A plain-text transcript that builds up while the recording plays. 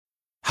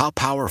How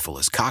powerful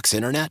is Cox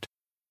Internet?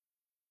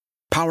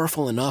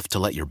 Powerful enough to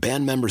let your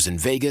band members in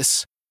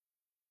Vegas,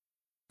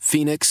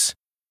 Phoenix,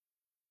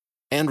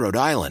 and Rhode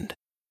Island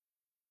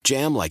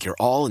jam like you're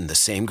all in the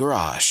same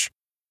garage.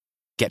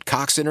 Get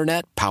Cox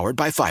Internet powered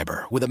by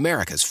fiber with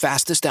America's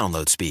fastest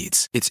download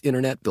speeds. It's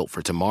internet built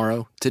for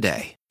tomorrow,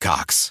 today.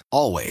 Cox,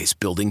 always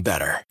building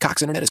better.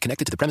 Cox Internet is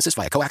connected to the premises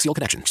via coaxial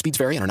connection. Speeds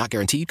vary and are not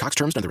guaranteed. Cox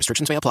terms and other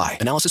restrictions may apply.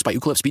 Analysis by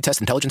Ookla Speed Test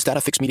Intelligence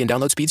Data. Fixed median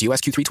download speeds. US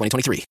Q3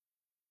 2023.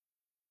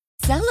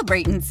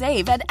 Celebrate and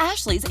save at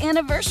Ashley's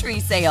Anniversary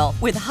Sale.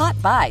 With Hot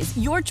Buys,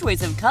 your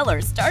choice of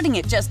colors starting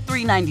at just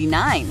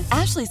 $3.99.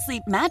 Ashley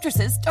Sleep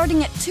mattresses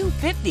starting at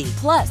 $2.50.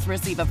 Plus,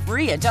 receive a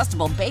free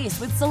adjustable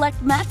base with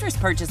select mattress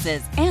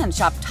purchases. And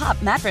shop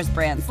top mattress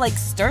brands like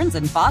Stearns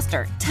 &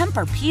 Foster,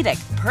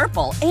 Tempur-Pedic,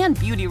 Purple, and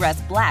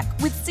Beautyrest Black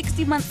with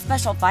 60-month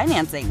special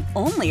financing.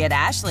 Only at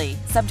Ashley.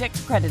 Subject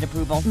to credit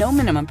approval. No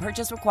minimum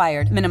purchase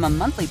required. Minimum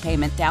monthly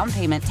payment, down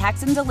payment,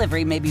 tax, and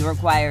delivery may be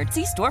required.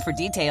 See store for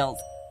details.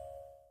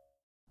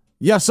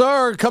 Yes,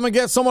 sir. Come and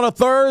get someone a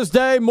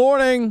Thursday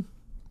morning.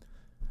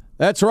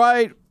 That's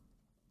right.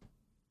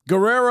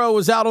 Guerrero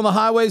was out on the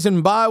highways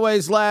and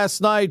byways last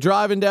night,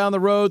 driving down the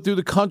road through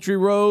the country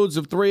roads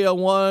of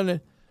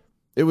 301.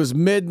 It was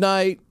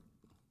midnight.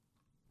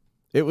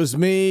 It was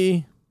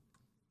me.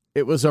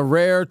 It was a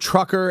rare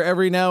trucker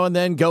every now and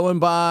then going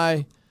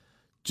by,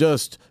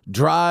 just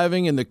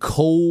driving in the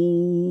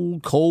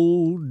cold,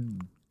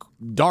 cold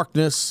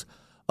darkness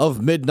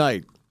of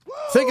midnight.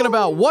 Thinking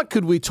about what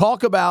could we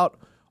talk about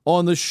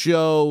on the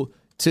show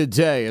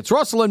today. It's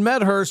Russell and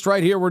Medhurst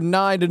right here. We're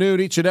 9 to noon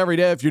each and every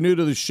day. If you're new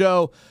to the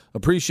show,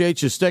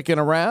 appreciate you sticking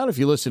around. If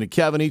you listen to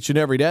Kevin each and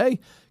every day,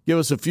 give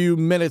us a few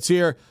minutes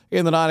here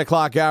in the 9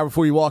 o'clock hour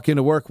before you walk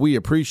into work. We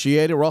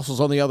appreciate it. Russell's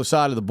on the other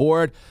side of the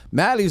board.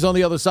 Maddie's on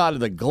the other side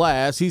of the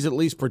glass. He's at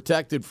least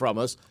protected from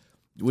us.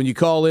 When you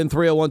call in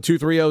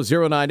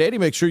 301-230-0980,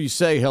 make sure you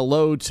say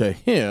hello to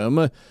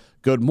him.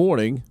 Good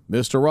morning,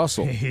 Mr.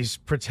 Russell. He's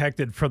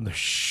protected from the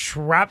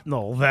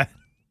shrapnel that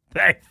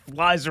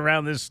flies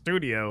around this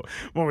studio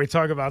when we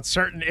talk about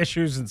certain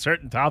issues and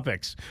certain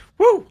topics.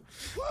 Woo!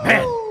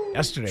 Man,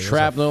 yesterday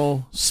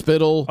Shrapnel,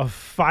 spittle. A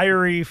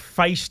fiery,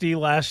 feisty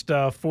last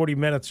 40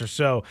 minutes or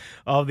so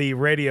of the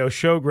radio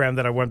showgram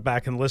that I went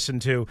back and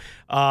listened to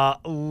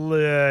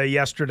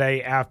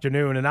yesterday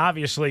afternoon. And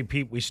obviously,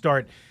 Pete, we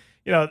start,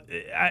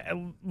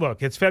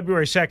 look, it's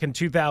February 2nd,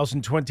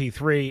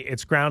 2023.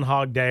 It's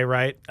Groundhog Day,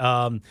 right?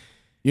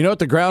 You know what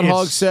the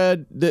groundhog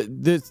said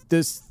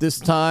this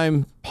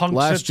time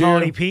last year?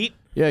 Punxsutawney Pete?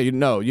 Yeah, you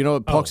know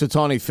what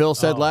Punxsutawney Phil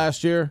said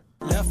last year?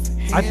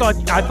 I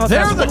thought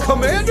they're the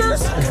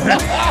Commanders?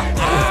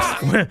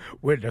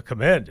 We're the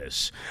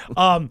Commanders.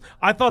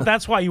 I thought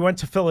that's why you went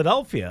to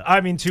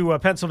to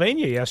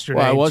Pennsylvania yesterday.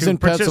 Well, I was to in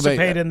participate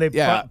Pennsylvania. in the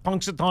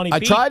Punxsutawney Pete. I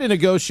tried to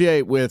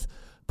negotiate with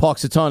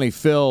Punxsutawney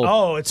Phil.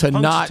 Oh, it's to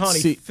Punxsutawney not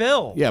see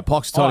Phil. Yeah,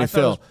 Punxsutawney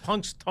Phil.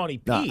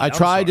 Punxsutawney Pete. No, I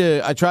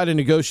tried to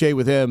negotiate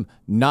with him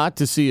not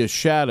to see a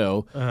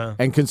shadow.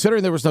 And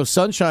considering there was no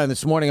sunshine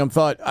this morning,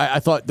 I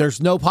thought there's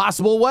no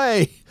possible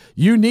way.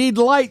 You need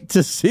light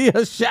to see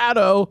a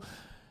shadow.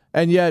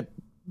 And yet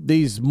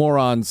these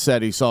morons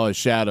said he saw a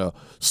shadow.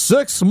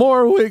 6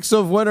 more weeks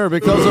of winter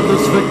because of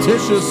this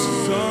fictitious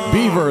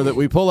beaver that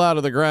we pull out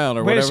of the ground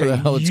or whatever the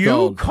hell it's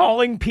called. You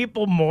calling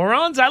people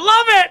morons? I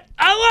love it.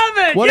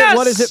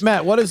 What is it,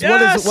 Matt? What is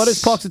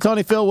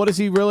Punxsutawney Phil? What is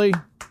he really?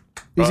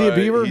 Is he a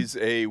beaver? He's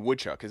a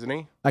woodchuck, isn't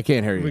he? I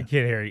can't hear you. We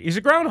can't hear you. He's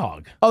a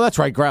groundhog. Oh, that's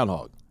right,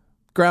 groundhog.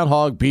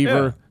 Groundhog,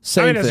 beaver,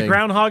 same thing. Is a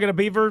groundhog and a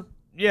beaver?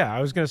 Yeah,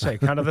 I was going to say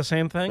kind of the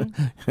same thing.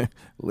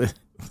 I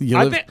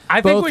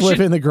think we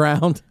live in the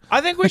ground.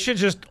 I think we should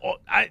just.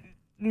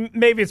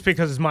 Maybe it's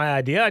because it's my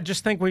idea. I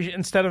just think we should,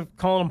 instead of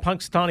calling him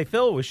Punxsutawney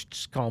Phil, we should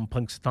just call him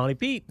Punxsutawney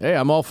Pete. Hey,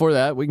 I'm all for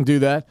that. We can do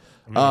that.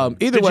 Either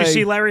did way, you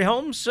see Larry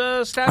Holmes'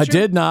 statue? I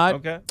did not.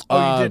 Okay.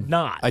 Oh, you did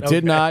not. I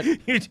did not.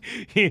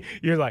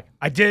 You're like,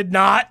 I did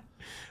not.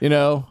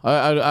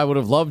 I would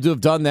have loved to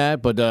have done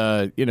that, but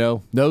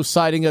no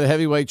sighting of the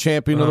heavyweight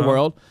champion of the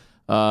world.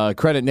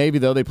 Credit Navy,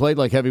 though. They played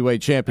like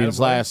heavyweight champions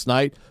last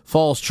night.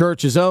 Falls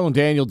Church's own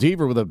Daniel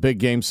Deaver with a big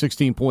game,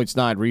 16 points,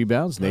 9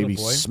 rebounds. Navy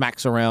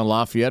smacks around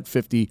Lafayette,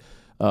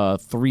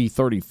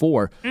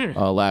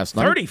 53-34 last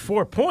night.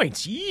 34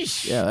 points.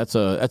 Yeesh. Yeah, that's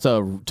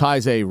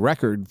ties a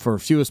record for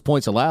fewest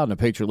points allowed in a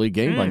Patriot League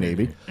game by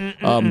Navy.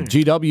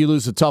 GW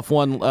lose a tough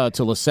one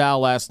to LaSalle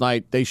last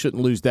night. They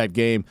shouldn't lose that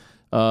game.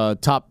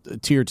 Top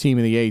tier team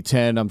in the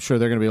A-10. I'm sure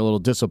they're going to be a little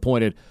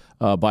disappointed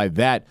by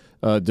that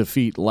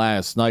defeat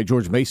last night.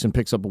 George Mason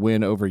picks up a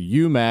win over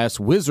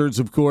UMass. Wizards,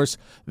 of course,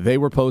 they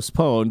were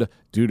postponed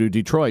due to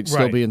Detroit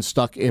still being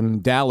stuck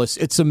in Dallas.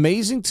 It's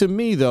amazing to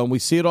me, though, and we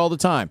see it all the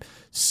time.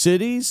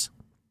 Cities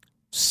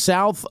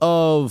south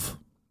of,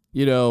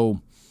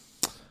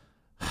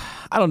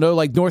 I don't know,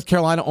 like North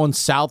Carolina on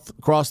south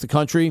across the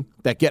country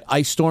that get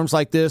ice storms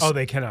like this. Oh,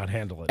 they cannot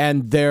handle it.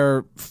 And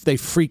they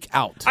freak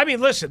out. I mean,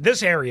 listen,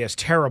 this area is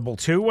terrible,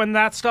 too, when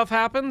that stuff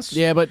happens.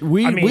 Yeah, but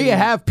we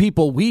have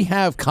people, we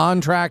have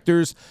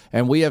contractors,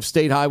 and we have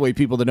state highway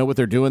people that know what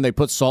they're doing. They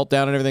put salt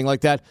down and everything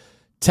like that.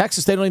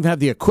 Texas, they don't even have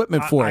the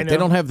equipment for it. They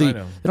don't have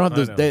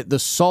the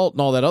salt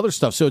and all that other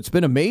stuff. So it's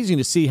been amazing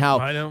to see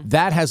how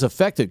that has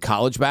affected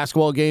college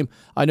basketball game.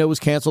 I know was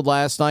canceled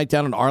last night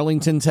down in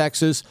Arlington,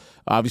 Texas.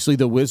 Obviously,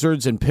 the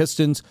Wizards and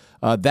Pistons.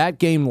 That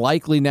game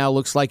likely now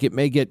looks like it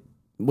may get,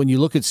 when you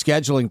look at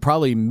scheduling,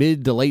 probably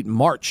mid to late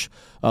March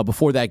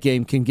before that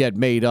game can get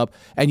made up.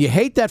 And you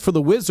hate that for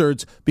the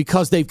Wizards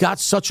because they've got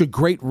such a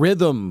great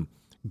rhythm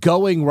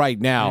going right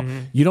now.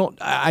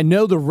 I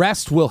know the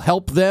rest will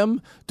help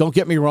them. Don't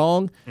get me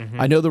wrong.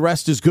 I know the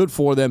rest is good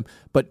for them.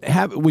 But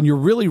when you're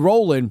really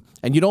rolling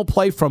and you don't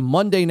play from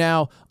Monday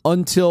now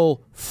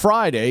until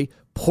Friday,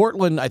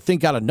 Portland, I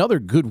think, got another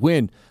good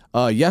win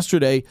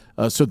yesterday.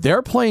 So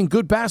they're playing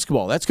good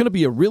basketball. That's going to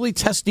be a really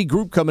testy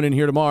group coming in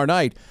here tomorrow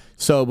night.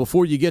 So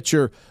before you get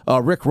your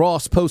Rick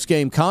Ross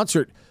post-game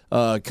concert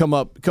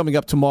coming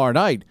up tomorrow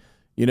night,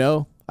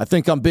 I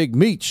think I'm Big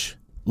Meech,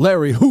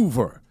 Larry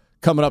Hoover,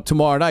 coming up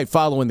tomorrow night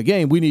following the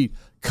game. We need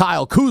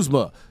Kyle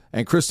Kuzma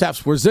and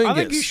Kristaps Porzingis. I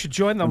think you should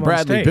join them and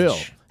Bradley on stage. Bill.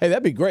 Hey,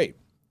 that'd be great.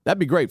 That'd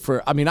be great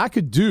I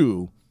could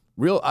do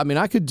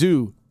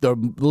the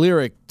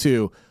lyric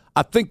to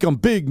I think I'm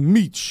Big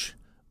Meech,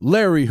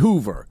 Larry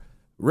Hoover.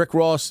 Rick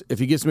Ross, if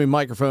he gives me a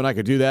microphone, I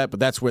could do that, but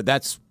that's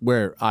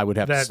where I would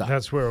have to stop.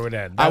 That's where it would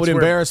end. I would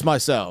embarrass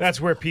myself.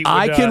 That's where Pete would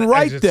I can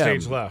write exit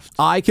them. Stage left.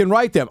 I can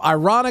write them.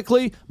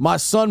 Ironically, my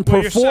son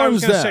performs I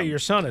was them. Say your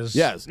son is.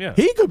 Yes. Yeah.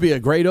 He could be a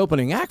great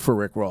opening act for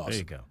Rick Ross. There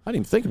you go. I didn't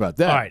even think about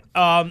that.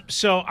 All right.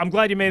 So I'm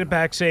glad you made it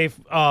back safe.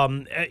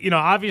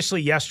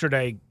 Obviously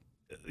yesterday,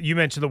 you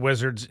mentioned the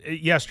Wizards.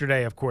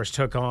 Yesterday, of course,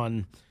 took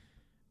on.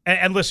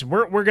 And listen,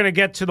 we're going to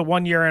get to the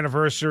 1 year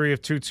anniversary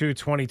of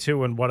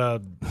 2-2-22 and what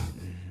a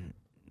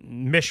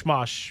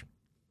mishmash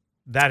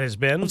that has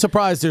been. I'm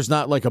surprised there's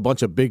not like a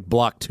bunch of big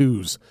block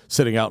twos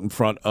sitting out in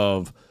front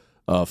of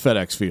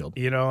FedEx Field.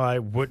 I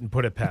wouldn't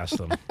put it past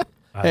them.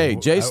 Hey,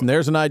 Jason,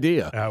 there's an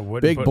idea.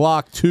 Big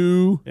block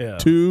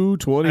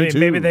 2-22. I mean,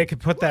 maybe they could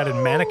put that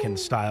in mannequin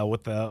style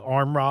with the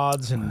arm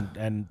rods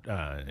and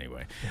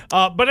anyway.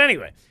 But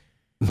anyway,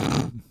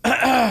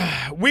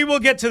 we will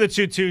get to the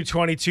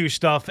 2-2-22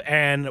 stuff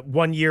and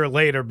 1 year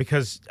later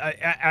because,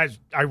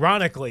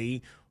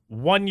 ironically,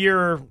 1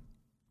 year.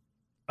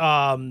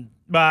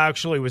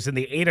 Actually, it was in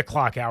the 8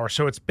 o'clock hour,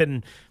 so it's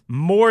been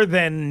more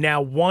than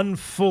now 1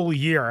 full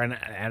year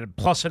and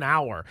plus an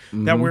hour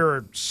that we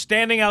were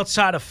standing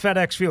outside of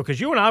FedEx Field because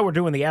you and I were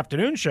doing the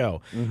afternoon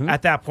show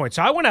at that point.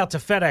 So I went out to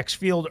FedEx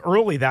Field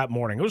early that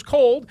morning. It was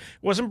cold, it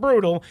wasn't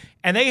brutal,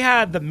 and they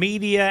had the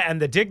media and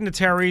the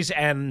dignitaries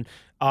and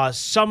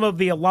some of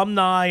the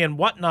alumni and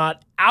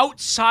whatnot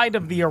outside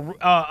of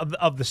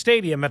the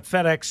stadium at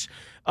FedEx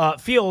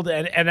Field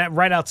and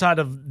right outside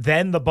of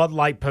then the Bud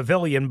Light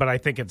Pavilion, but I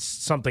think it's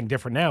something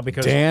different now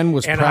because Dan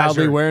was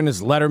proudly wearing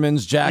his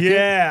Letterman's jacket.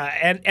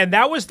 Yeah, and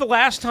that was the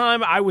last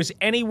time I was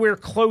anywhere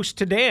close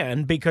to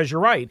Dan because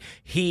you're right.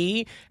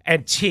 He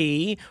and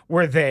T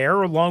were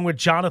there along with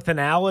Jonathan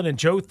Allen and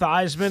Joe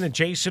Theismann and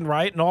Jason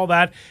Wright and all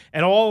that,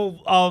 and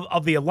all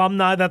of the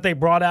alumni that they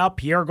brought out,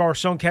 Pierre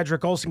Garçon,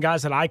 Kedrick Olsen,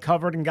 guys that I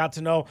covered and got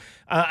to know,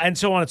 and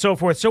so on and so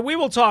forth. So we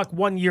will talk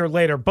 1 year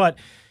later, but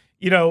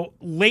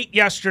late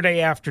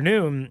yesterday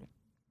afternoon,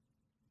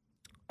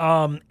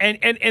 and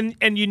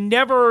you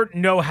never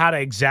know how to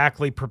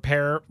exactly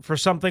prepare for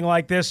something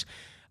like this.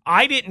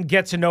 I didn't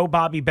get to know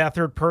Bobby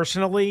Beathard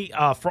personally.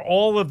 For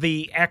all of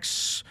the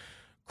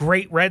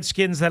ex-great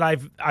Redskins that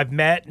I've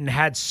met and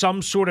had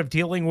some sort of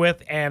dealing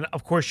with, and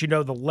of course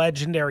the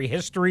legendary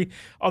history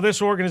of this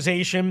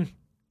organization,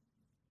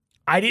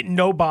 I didn't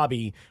know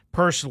Bobby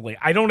personally.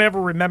 I don't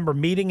ever remember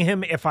meeting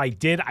him. If I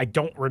did, I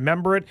don't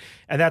remember it,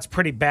 and that's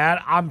pretty bad.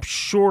 I'm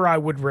sure I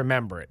would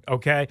remember it,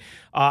 okay?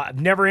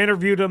 Never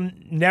interviewed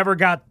him, never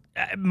got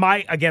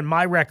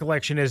my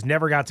recollection is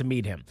never got to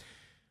meet him.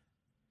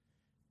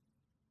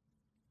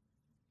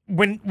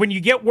 When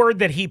you get word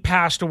that he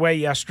passed away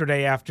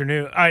yesterday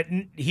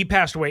afternoon, he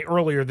passed away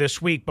earlier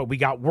this week, but we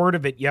got word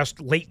of it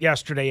late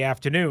yesterday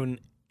afternoon,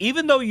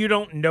 even though you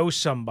don't know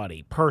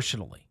somebody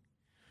personally,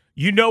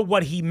 you know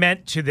what he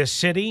meant to this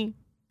city.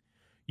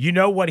 You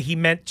know what he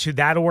meant to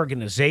that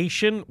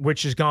organization,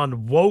 which has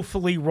gone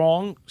woefully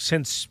wrong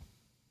since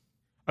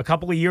a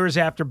couple of years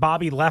after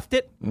Bobby left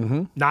it.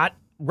 Not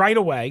right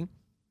away.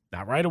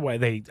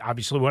 They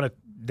obviously won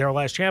their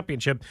last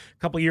championship a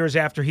couple of years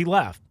after he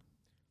left.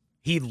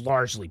 He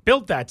largely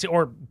built that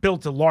or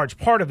built a large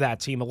part of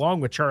that team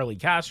along with Charlie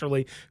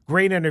Casserly.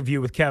 Great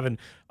interview with Kevin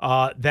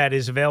that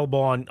is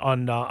available on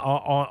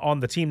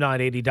the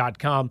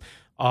team980.com.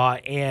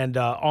 And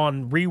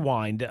on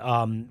Rewind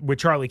with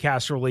Charlie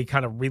Casserly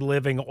kind of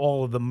reliving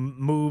all of the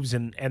moves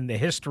and the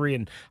history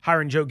and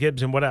hiring Joe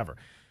Gibbs and whatever.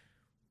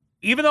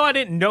 Even though I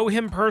didn't know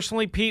him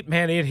personally, Pete,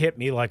 man, it hit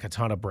me like a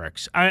ton of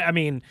bricks. I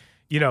mean,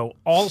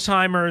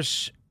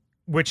 Alzheimer's,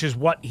 which is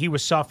what he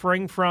was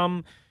suffering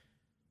from.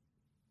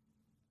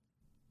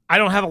 I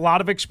don't have a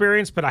lot of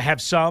experience, but I have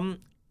some,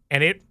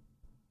 and it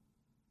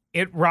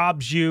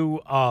robs you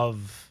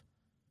of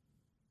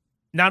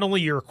not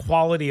only your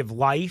quality of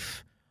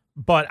life,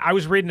 But I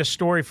was reading a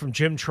story from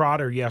Jim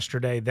Trotter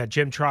yesterday that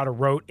Jim Trotter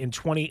wrote in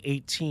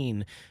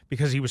 2018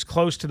 because he was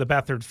close to the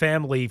Beathard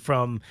family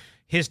from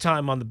his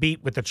time on the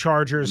beat with the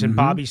Chargers and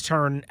Bobby's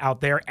turn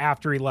out there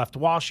after he left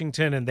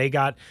Washington, and they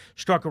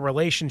struck a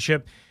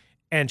relationship.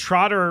 And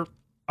Trotter,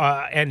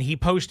 and he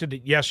posted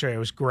it yesterday. It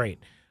was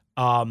great.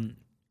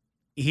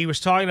 He was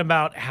talking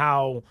about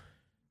how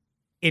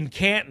in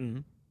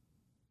Canton,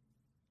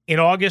 in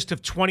August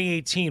of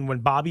 2018, when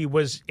Bobby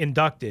was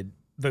inducted,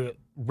 the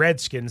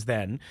Redskins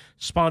then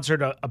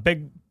sponsored a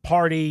big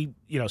party,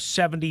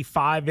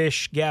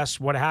 75-ish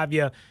guests, what have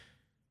you.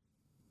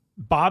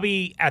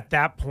 Bobby at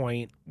that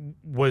point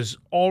was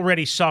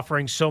already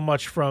suffering so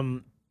much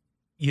from,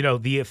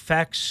 the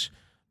effects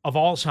of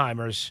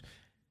Alzheimer's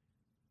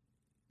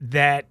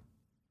that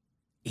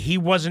he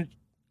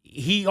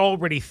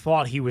already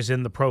thought he was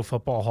in the Pro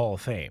Football Hall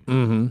of Fame.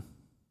 Mm-hmm.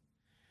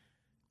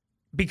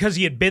 Because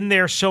he had been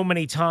there so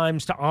many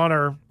times to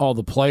honor all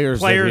the players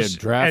that he had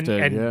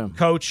drafted and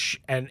coach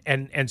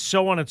and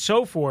so on and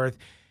so forth,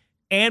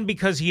 and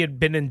because he had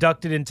been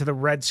inducted into the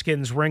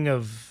Redskins Ring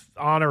of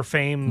Honor,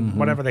 Fame,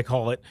 whatever they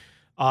call it,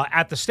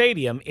 at the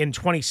stadium in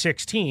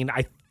 2016.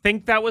 I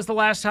think that was the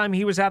last time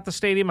he was at the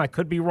stadium. I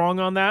could be wrong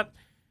on that.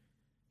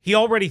 He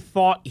already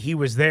thought he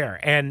was there,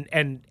 and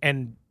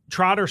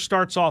Trotter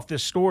starts off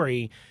this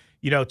story,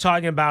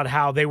 talking about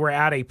how they were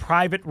at a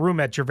private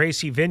room at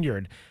Gervais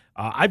Vineyard.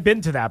 I've been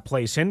to that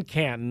place in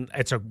Canton.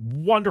 It's a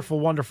wonderful,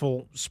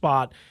 wonderful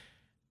spot.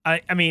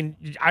 I mean,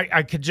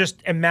 I could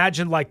just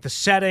imagine like the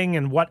setting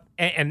and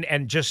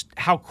and just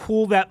how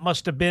cool that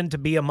must have been to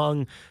be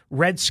among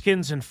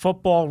Redskins and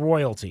football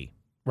royalty,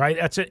 right?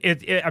 That's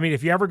it. I mean,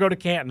 if you ever go to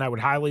Canton, I would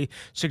highly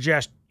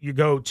suggest you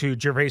go to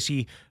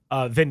Gervais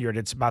Vineyard.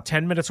 It's about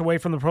 10 minutes away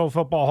from the Pro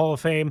Football Hall of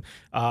Fame.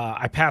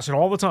 I pass it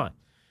all the time.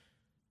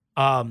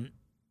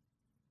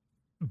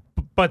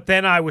 But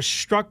then I was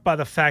struck by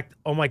the fact,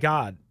 oh my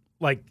God,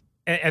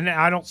 and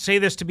I don't say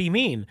this to be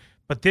mean,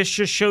 but this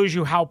just shows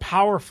you how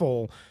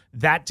powerful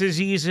that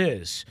disease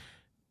is.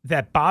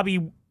 That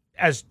Bobby,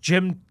 as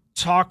Jim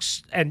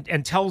talks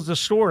and tells the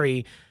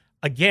story,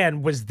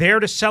 again, was there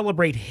to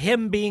celebrate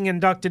him being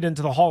inducted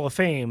into the Hall of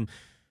Fame,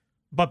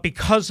 but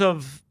because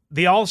of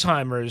the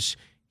Alzheimer's,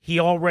 he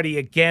already,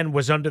 again,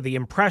 was under the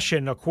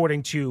impression,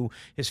 according to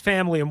his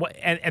family,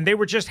 and they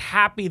were just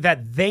happy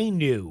that they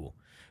knew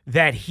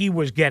that he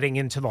was getting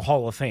into the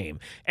Hall of Fame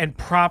and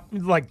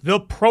the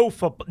pro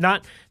football,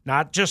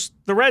 not just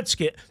the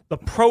Redskin, the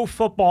pro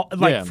football,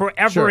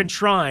 forever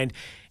enshrined.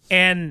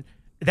 And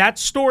that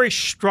story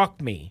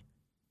struck me.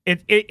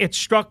 It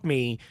struck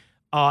me.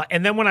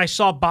 And then when I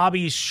saw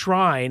Bobby's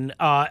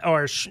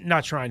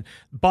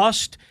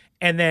bust,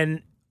 and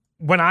then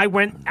when I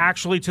went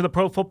actually to the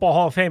Pro Football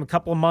Hall of Fame a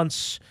couple of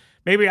months,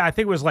 maybe I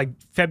think it was like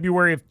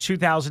February of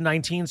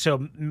 2019,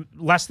 so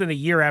less than a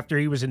year after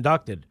he was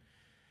inducted.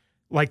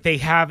 Like they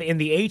have in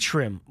the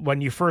atrium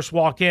when you first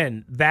walk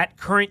in, that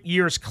current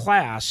year's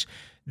class,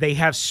 they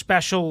have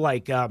special I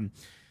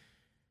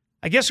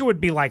guess it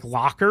would be like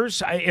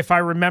lockers, if I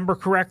remember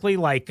correctly,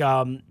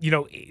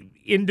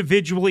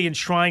 individually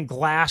enshrined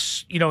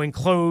glass,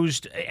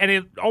 enclosed, and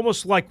it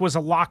almost was a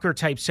locker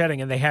type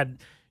setting, and they had,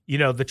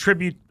 the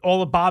tribute,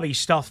 all of Bobby's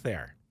stuff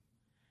there.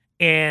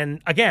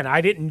 And again, I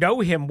didn't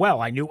know him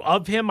well. I knew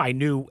of him. I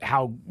knew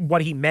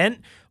what he meant,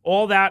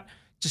 all that.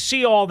 To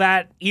see all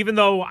that, even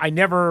though I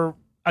never,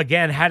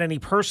 again, had any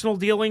personal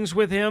dealings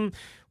with him,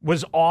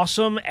 was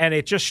awesome. And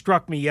it just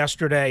struck me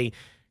yesterday,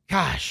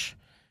 gosh,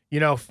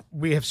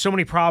 we have so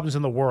many problems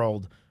in the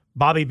world.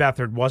 Bobby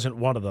Beathard wasn't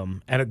one of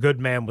them, and a good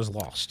man was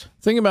lost.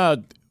 Think about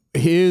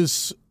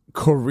his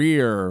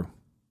career,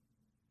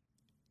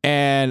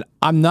 and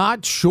I'm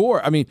not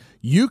sure. I mean,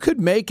 you could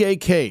make a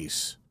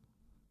case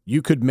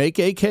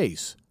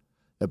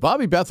that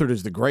Bobby Beathard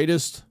is the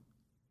greatest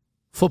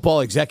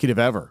football executive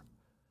ever.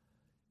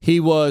 He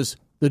was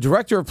the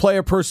director of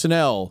player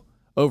personnel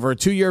over a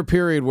 2-year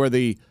period where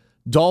the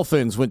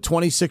Dolphins went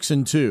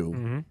 26-2.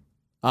 Mm-hmm.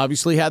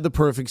 Obviously had the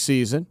perfect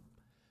season.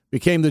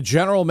 Became the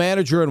general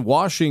manager in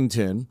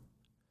Washington.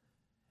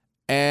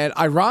 And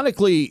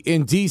ironically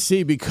in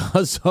D.C.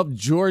 because of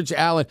George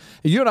Allen.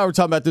 You and I were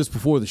talking about this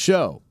before the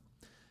show.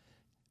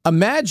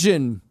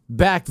 Imagine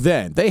back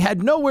then, they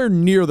had nowhere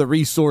near the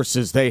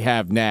resources they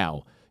have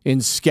now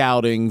in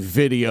scouting,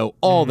 video,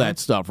 all that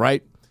stuff,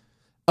 right?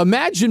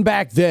 Imagine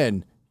back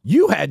then,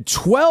 you had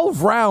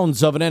 12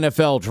 rounds of an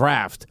NFL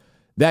draft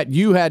that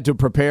you had to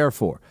prepare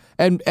for.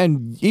 And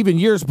even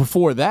years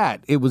before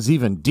that, it was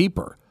even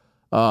deeper.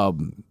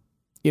 In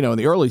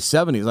the early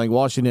 70s, like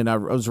Washington, I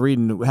was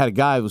reading, had a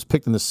guy who was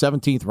picked in the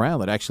 17th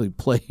round that actually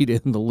played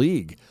in the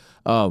league,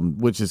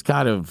 which is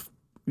kind of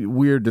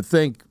weird to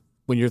think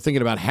when you're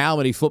thinking about how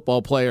many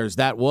football players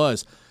that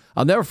was.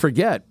 I'll never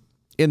forget,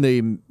 in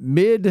the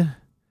mid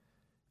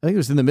to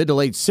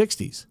late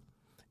 60s,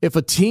 if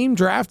a team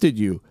drafted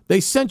you, they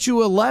sent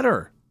you a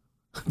letter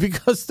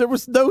because there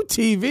was no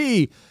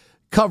TV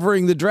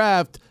covering the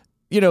draft,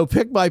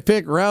 pick by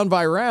pick, round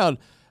by round.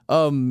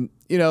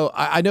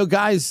 I know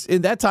guys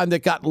in that time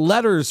that got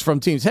letters from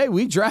teams. Hey,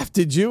 we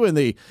drafted you in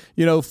the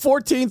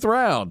 14th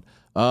round.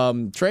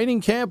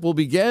 Training camp will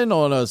begin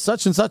on a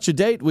such and such a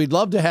date. We'd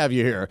love to have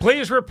you here.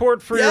 Please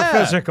report for your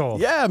physical.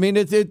 Yeah, I mean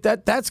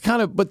that's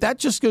kind of, but that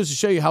just goes to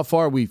show you how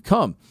far we've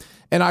come.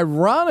 And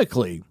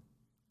ironically,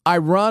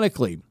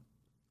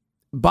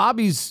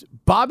 Bobby's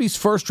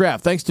first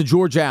draft, thanks to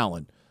George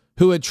Allen,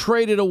 who had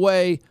traded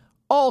away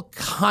all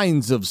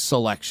kinds of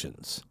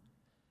selections.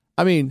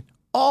 I mean,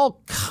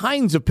 all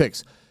kinds of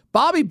picks.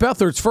 Bobby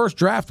Beathard's first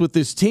draft with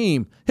this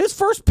team, his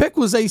first pick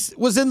was in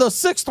the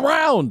 6th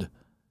round.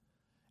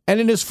 And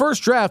in his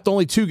first draft,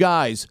 only 2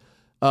 guys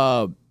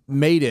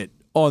made it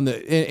in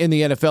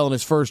the NFL in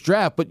his first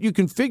draft. But you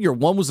can figure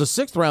one was a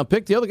 6th round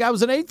pick, the other guy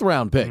was an 8th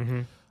round pick.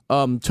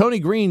 Mm-hmm. Tony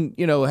Green,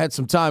 had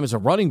some time as a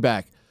running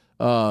back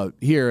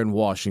here in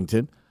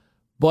Washington.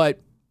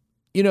 But,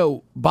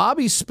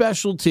 Bobby's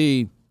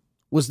specialty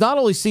was not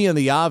only seeing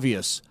the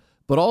obvious,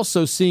 but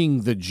also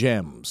seeing the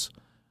gems.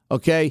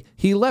 Okay?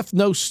 He left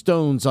no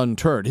stones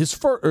unturned. His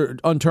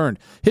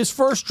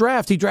first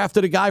draft, he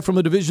drafted a guy from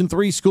a Division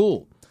III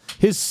school.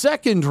 His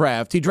second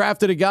draft, he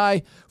drafted a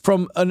guy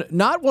from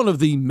not one of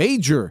the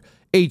major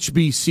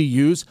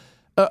HBCUs,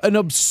 an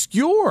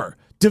obscure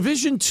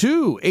Division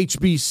II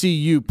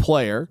HBCU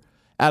player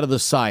out of the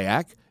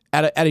SIAC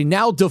at a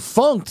now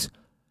defunct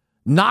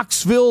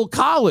Knoxville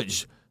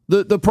College.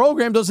 The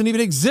program doesn't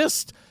even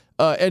exist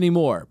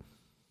anymore.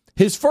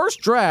 His first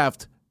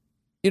draft,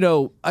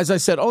 as I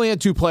said, only had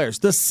 2 players.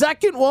 The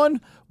second one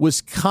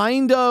was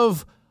kind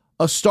of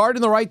a start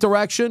in the right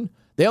direction.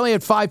 They only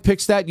had 5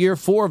 picks that year.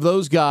 4 of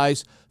those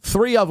guys,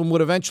 3 of them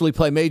would eventually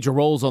play major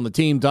roles on the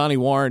team. Donnie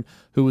Warren,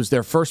 who was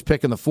their first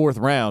pick in the 4th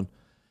round.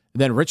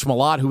 And then Rich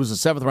Malott, who was a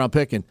 7th round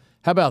pick. And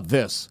how about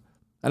this?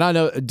 And I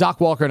know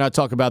Doc Walker and I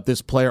talk about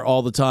this player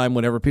all the time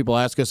whenever people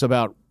ask us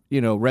about,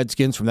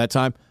 Redskins from that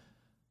time.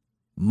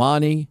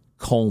 Monty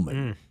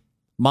Coleman.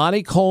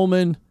 Monty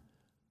Coleman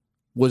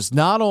was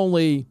not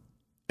only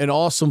an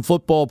awesome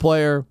football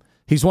player,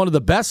 he's one of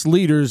the best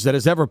leaders that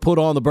has ever put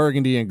on the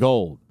burgundy and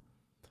gold.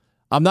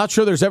 I'm not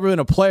sure there's ever been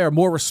a player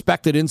more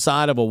respected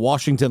inside of a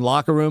Washington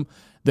locker room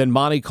than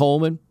Monty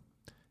Coleman.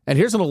 And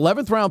here's an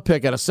 11th round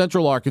pick out of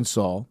Central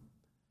Arkansas.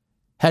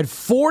 Had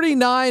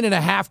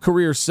 49.5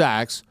 career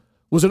sacks.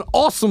 Was an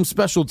awesome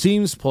special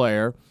teams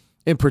player,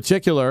 in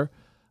particular,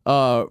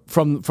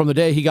 from the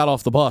day he got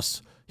off the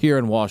bus here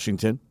in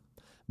Washington.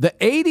 The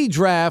 80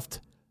 draft,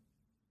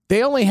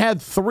 they only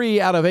had 3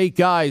 out of 8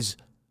 guys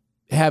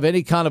have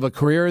any kind of a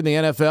career in the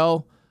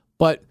NFL.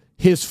 But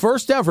his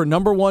first ever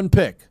number 1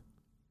 pick,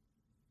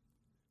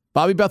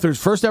 Bobby Beathard's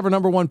first ever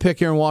number 1 pick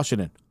here in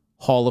Washington,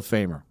 Hall of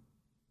Famer,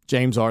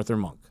 James Arthur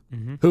Monk,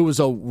 who was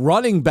a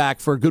running back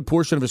for a good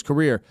portion of his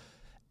career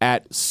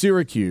at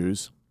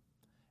Syracuse.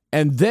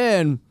 And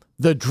then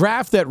the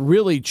draft that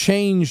really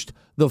changed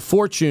the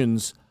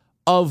fortunes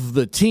of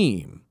the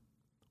team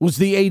was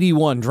the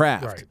 81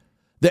 draft. Right.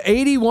 The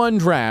 81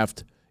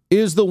 draft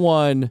is the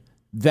one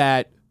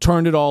that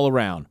turned it all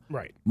around.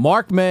 Right.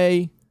 Mark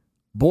May,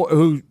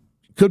 who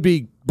could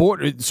be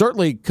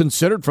certainly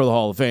considered for the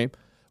Hall of Fame,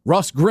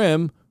 Russ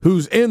Grimm,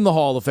 who's in the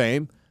Hall of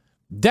Fame,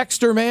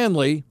 Dexter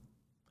Manley,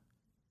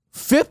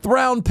 5th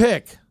round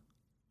pick,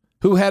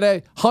 who had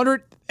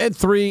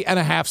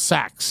 103.5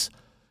 sacks.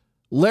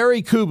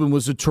 Larry Cuban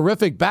was a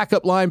terrific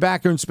backup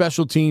linebacker and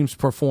special teams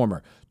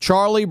performer.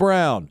 Charlie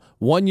Brown,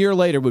 1 year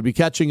later, would be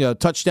catching a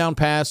touchdown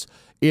pass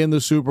in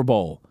the Super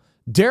Bowl.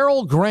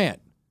 Darrell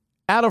Grant,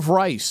 out of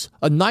Rice,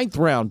 a 9th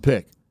round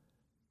pick.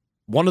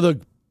 One of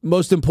the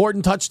most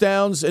important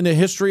touchdowns in the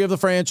history of the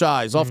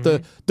franchise off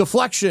the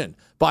deflection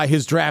by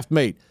his draft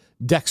mate,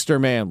 Dexter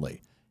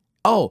Manley.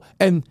 Oh,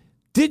 and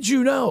did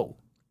you know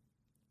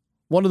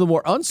one of the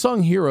more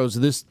unsung heroes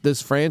of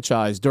this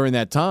franchise during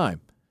that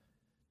time,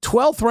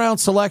 12th round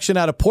selection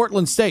out of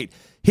Portland State.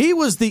 He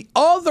was the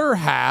other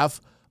half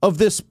of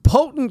this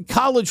potent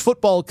college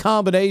football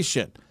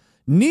combination.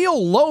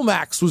 Neil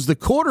Lomax was the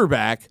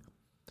quarterback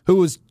who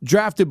was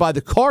drafted by the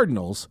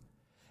Cardinals,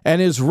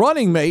 and his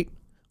running mate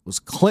was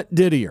Clint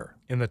Didier.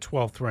 In the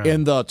 12th round.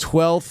 In the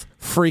 12th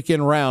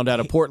freaking round out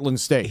of Portland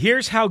State.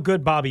 Here's how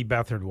good Bobby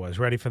Beathard was.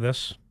 Ready for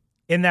this?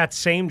 In that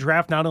same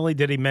draft, not only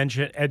did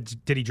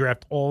he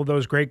draft all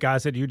those great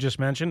guys that you just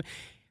mentioned,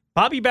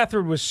 Bobby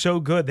Beathard was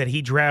so good that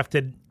he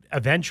drafted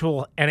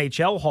eventual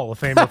NHL Hall of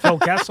Famer Phil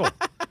Kessel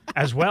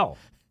as well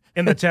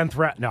in the 10th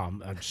round. No,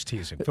 I'm just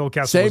teasing. Phil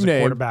Kessel was a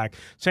quarterback.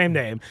 Same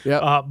name.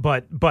 Yep.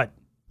 But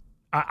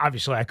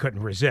obviously I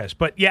couldn't resist.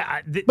 But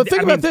yeah. But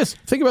think about this.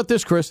 Think about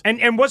this, Chris.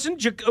 And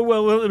wasn't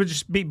well, it would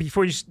just be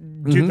before you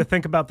do the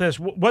think about this.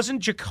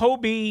 Wasn't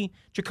Jacoby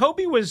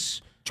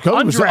was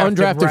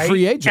undrafted, right?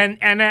 Free agent.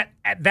 And at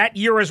that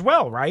year as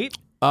well, right?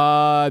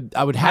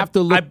 I would have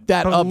to look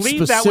that up specifically. I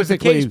believe that was the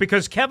case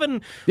because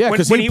Kevin,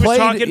 when he was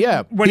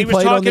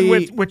talking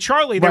with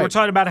Charlie, they were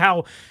talking about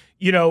how,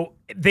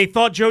 they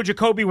thought Joe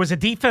Jacoby was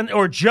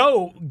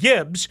Joe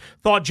Gibbs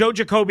thought Joe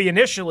Jacoby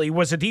initially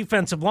was a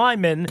defensive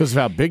lineman. Because of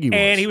how big he was.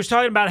 And he was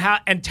talking about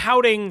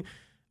touting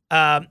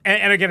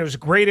And again, it was a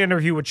great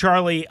interview with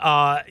Charlie,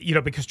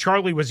 because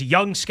Charlie was a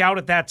young scout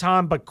at that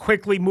time, but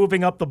quickly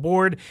moving up the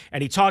board.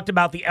 And he talked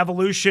about the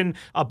evolution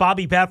of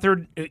Bobby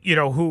Beathard,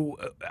 who,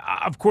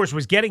 of course,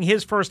 was getting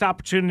his first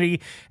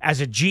opportunity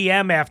as a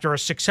GM after a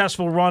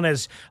successful run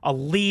as a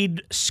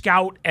lead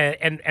scout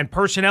and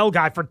personnel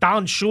guy for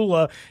Don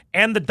Shula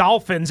and the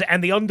Dolphins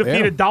and the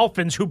undefeated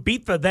Dolphins, who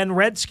beat the then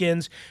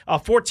Redskins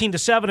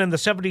 14-7 in the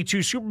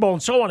 '72 Super Bowl,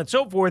 and so on and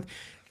so forth.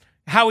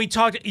 How he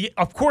talked,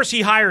 of course,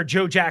 he hired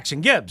Joe Jackson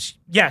Gibbs.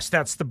 Yes,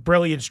 that's the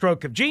brilliant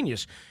stroke of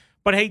genius.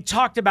 But he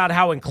talked about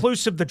how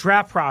inclusive the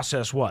draft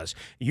process was.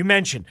 You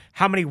mentioned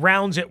how many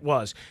rounds it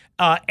was.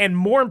 And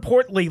more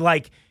importantly,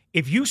 like,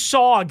 if you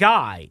saw a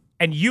guy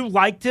and you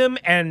liked him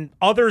and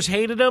others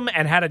hated him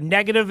and had a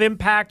negative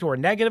impact or a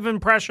negative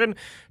impression,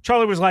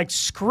 Charlie was like,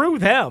 screw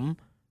them.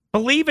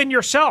 Believe in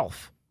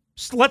yourself.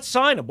 Let's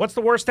sign him. What's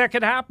the worst that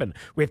could happen?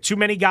 We have too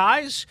many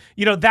guys?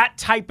 That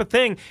type of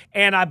thing.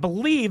 And I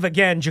believe,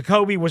 again,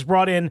 Jacoby was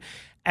brought in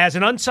as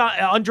an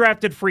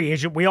undrafted free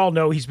agent. We all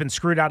know he's been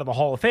screwed out of the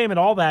Hall of Fame and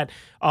all that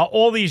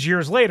all these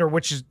years later,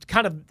 which is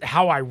kind of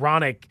how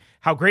ironic,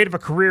 how great of a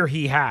career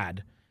he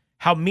had,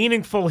 how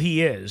meaningful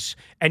he is,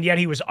 and yet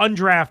he was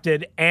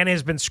undrafted and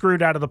has been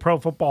screwed out of the Pro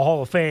Football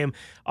Hall of Fame,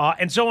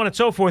 and so on and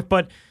so forth.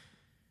 But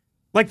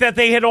like that,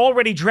 they had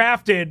already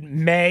drafted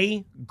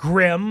May,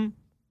 Grimm,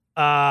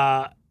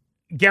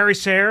 Gary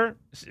Sayer,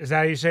 is that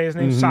how you say his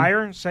name?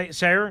 Mm-hmm.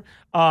 Sayer.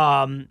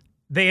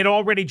 They had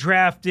already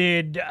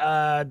drafted,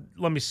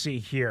 let me see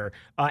here,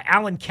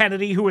 Alan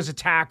Kennedy, who was a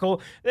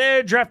tackle.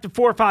 They drafted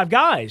 4 or 5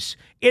 guys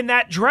in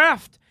that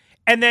draft.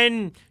 And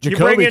then you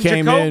bring in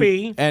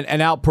Jacoby. And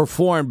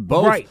outperformed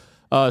both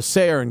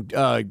Sayer and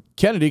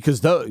Kennedy,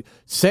 because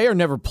Sayer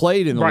never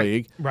played in the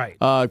league. Right.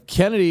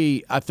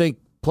 Kennedy, I think,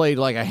 played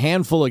like a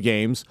handful of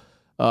games.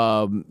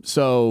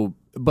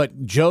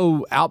 But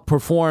Joe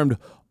outperformed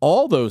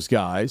all those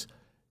guys.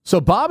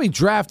 So Bobby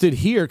drafted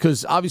here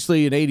because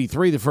obviously in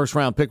 '83 the first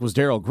round pick was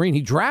Darrell Green.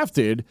 He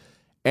drafted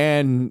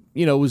and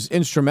was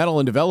instrumental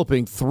in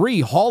developing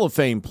 3 Hall of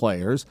Fame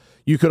players.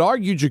 You could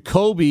argue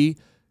Jacoby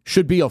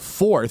should be a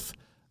 4th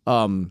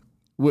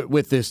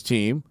with this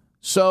team.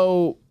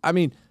 So I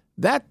mean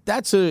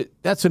that's an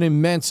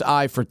immense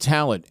eye for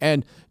talent.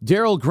 And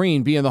Darrell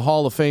Green being the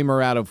Hall of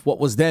Famer out of what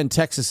was then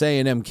Texas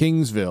A&M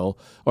Kingsville,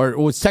 or it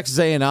was Texas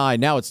A&I,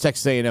 now it's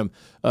Texas A&M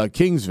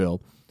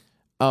Kingsville.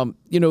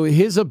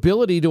 His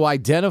ability to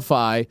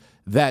identify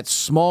that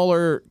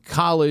smaller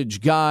college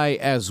guy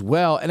as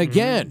well. And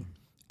again,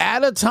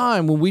 at a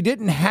time when we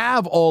didn't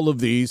have all of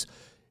these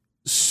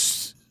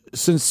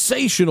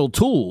sensational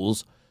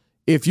tools,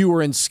 if you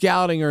were in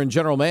scouting or in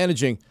general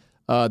managing,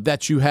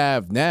 that you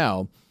have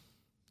now.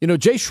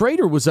 Jay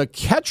Schrader was a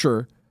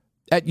catcher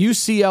at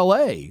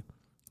UCLA,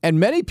 and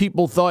many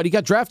people thought he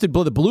got drafted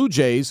by the Blue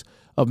Jays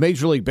of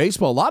Major League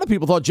Baseball. A lot of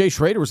people thought Jay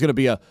Schrader was going to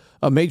be a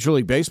Major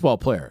League Baseball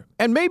player,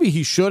 and maybe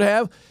he should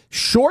have.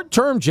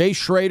 Short-term, Jay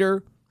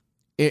Schrader,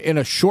 in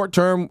a short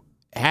term,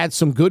 had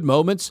some good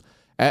moments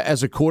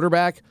as a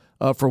quarterback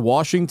for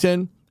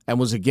Washington, and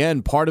was,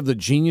 again, part of the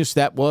genius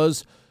that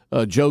was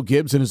Joe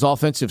Gibbs and his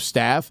offensive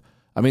staff.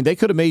 I mean, they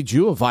could have made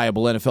you a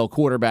viable NFL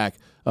quarterback,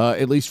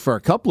 at least for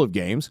a couple of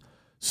games.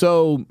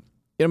 So,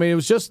 I mean,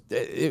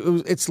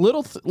 it's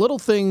little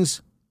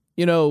things,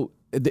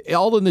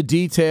 all in the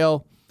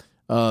detail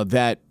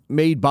that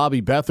made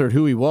Bobby Beathard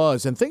who he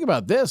was. And think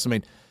about this. I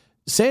mean,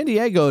 San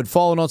Diego had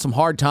fallen on some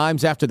hard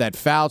times after that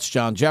Fouts,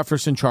 John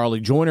Jefferson,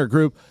 Charlie Joyner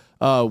group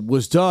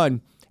was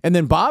done. And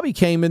then Bobby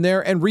came in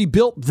there and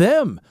rebuilt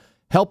them,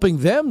 helping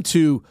them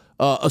to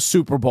a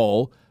Super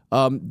Bowl.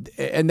 And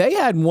they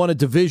hadn't won a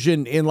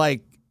division in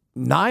like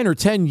 9 or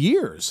 10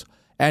 years.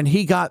 And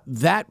he got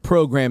that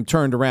program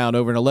turned around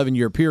over an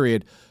 11-year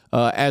period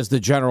as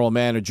the general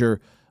manager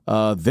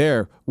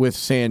there with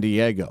San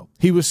Diego.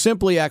 He was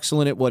simply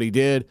excellent at what he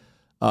did.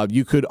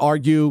 You could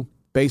argue,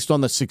 based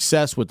on the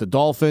success with the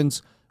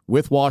Dolphins,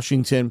 with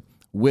Washington,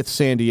 with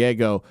San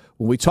Diego,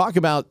 when we talk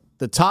about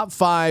the top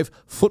 5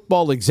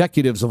 football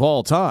executives of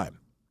all time,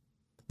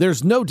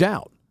 there's no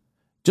doubt,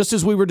 just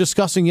as we were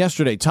discussing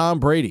yesterday,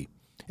 Tom Brady.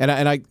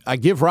 And I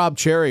give Rob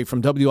Cherry from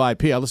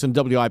WIP. I listened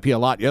to WIP a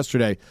lot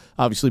yesterday,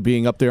 obviously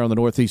being up there on the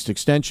Northeast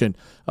Extension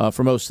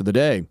for most of the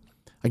day.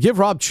 I give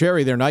Rob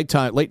Cherry, their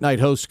late night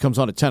host, comes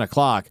on at 10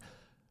 o'clock.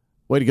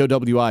 Way to go,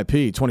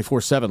 WIP,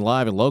 24/7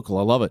 live and local.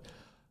 I love it.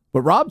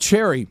 But Rob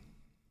Cherry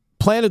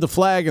planted the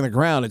flag in the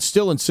ground and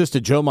still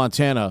insisted Joe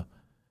Montana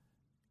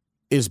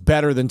is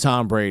better than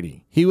Tom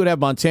Brady. He would have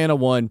Montana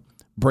 1,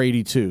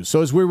 Brady 2.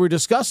 So as we were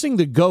discussing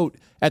the GOAT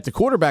at the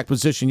quarterback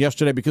position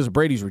yesterday because of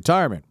Brady's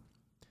retirement,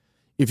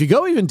 if you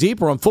go even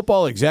deeper on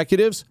football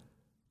executives,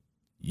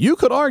 you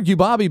could argue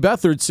Bobby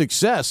Beathard's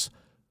success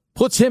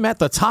puts him at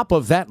the top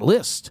of that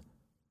list.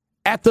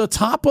 At the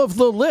top of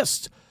the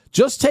list.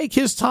 Just take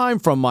his time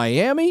from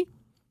Miami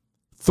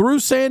through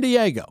San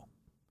Diego,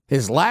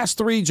 his last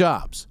 3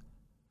 jobs.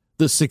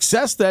 The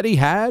success that he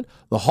had,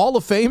 the Hall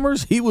of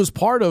Famers he was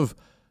part of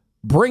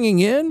bringing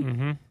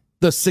in,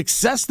 the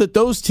success that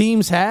those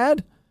teams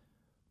had,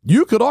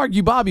 you could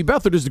argue Bobby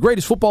Beathard is the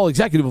greatest football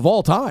executive of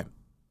all time.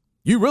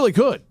 You really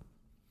could.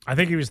 I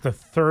think he was the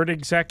third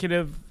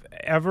executive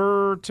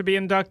ever to be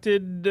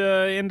inducted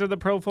into the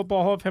Pro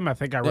Football Hall of Fame. I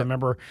think I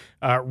remember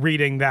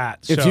reading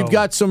that. If you've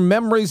got some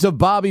memories of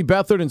Bobby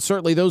Beathard and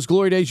certainly those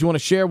glory days you want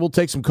to share, we'll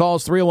take some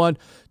calls,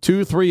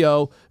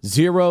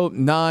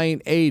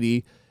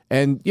 301-230-0980.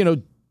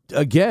 And,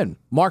 again,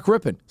 Mark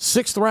Rippon,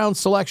 6th-round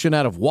selection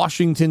out of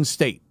Washington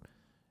State.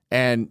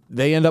 And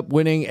they end up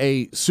winning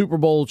a Super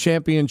Bowl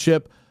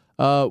championship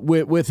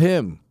with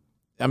him.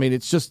 I mean,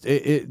 it's just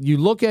you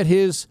look at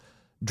his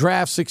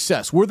draft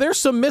success. Were there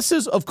some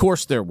misses? Of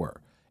course there were.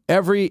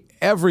 Every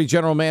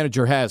general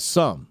manager has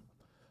some.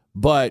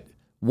 But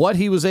what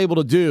he was able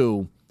to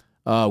do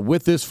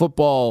with this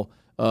football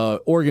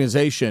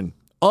organization,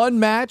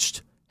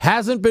 unmatched,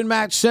 hasn't been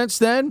matched since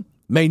then,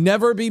 may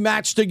never be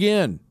matched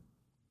again.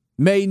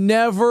 May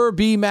never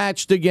be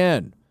matched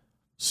again.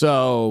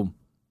 So,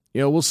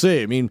 we'll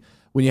see. I mean,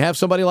 when you have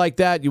somebody like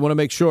that, you want to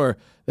make sure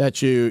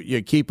that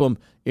you keep them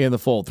in the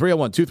fold.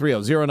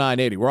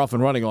 301-230-0980. We're off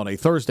and running on a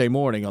Thursday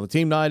morning on the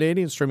Team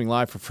 980 and streaming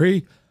live for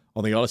free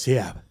on the Odyssey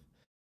app.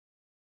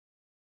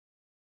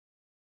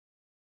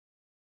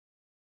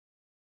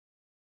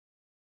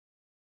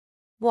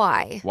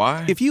 Why?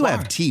 If you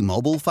have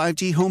T-Mobile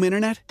 5G home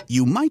internet,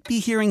 you might be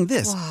hearing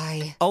this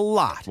Why? a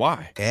lot.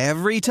 Why?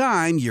 Every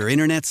time your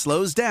internet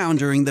slows down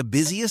during the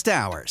busiest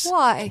hours.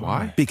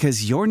 Why?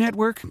 Because your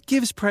network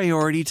gives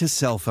priority to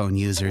cell phone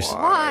users.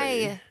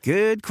 Why?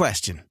 Good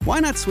question.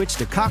 Why not switch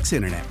to Cox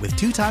Internet with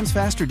 2 times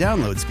faster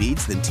download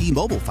speeds than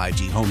T-Mobile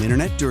 5G home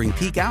internet during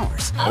peak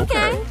hours?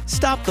 Okay.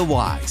 Stop the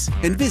whys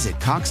and visit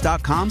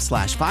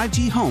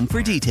cox.com/5G home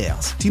for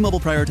details. T-Mobile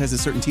prioritizes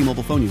certain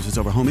T-Mobile phone users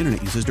over home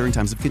internet users during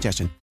times of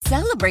congestion.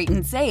 Celebrate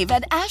and save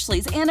at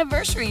Ashley's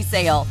Anniversary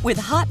Sale. With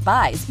Hot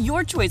Buys,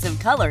 your choice of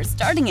colors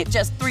starting at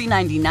just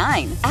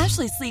 $3.99.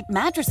 Ashley Sleep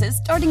mattresses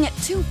starting at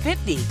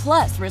 $2.50.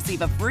 Plus,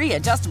 receive a free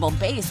adjustable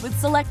base with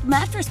select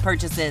mattress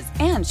purchases.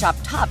 And shop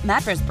top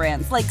mattress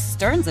brands like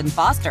Stearns &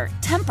 Foster,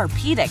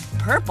 Tempur-Pedic,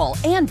 Purple,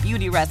 and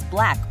Beautyrest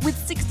Black with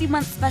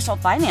 60-month special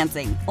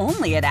financing.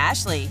 Only at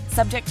Ashley.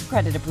 Subject to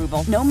credit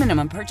approval. No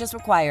minimum purchase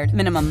required.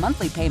 Minimum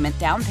monthly payment,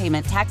 down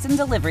payment, tax, and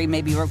delivery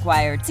may be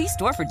required. See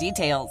store for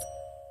details.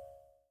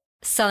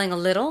 Selling a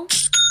little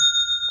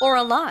or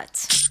a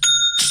lot?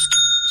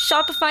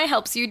 Shopify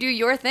helps you do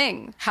your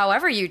thing,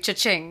 however you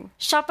cha-ching.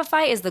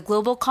 Shopify is the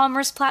global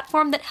commerce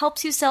platform that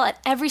helps you sell at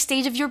every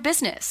stage of your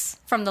business.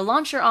 From the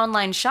launch your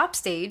online shop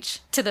stage,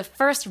 to the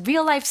first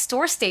real-life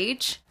store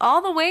stage,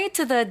 all the way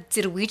to the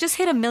did we just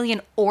hit 1 million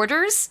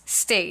orders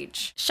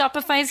stage.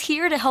 Shopify's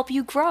here to help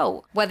you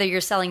grow. Whether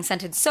you're selling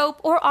scented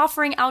soap or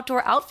offering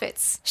outdoor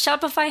outfits,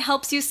 Shopify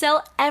helps you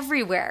sell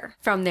everywhere.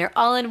 From their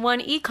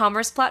all-in-one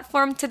e-commerce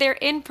platform to their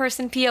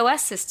in-person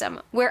POS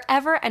system,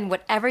 wherever and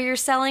whatever you're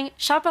selling,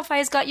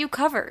 Shopify's got you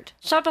covered.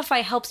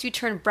 Shopify helps you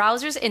turn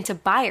browsers into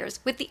buyers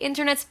with the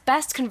internet's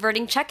best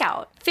converting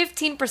checkout.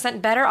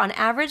 15% better on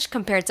average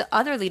compared to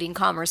other leading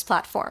commerce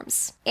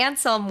platforms. And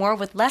sell more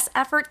with less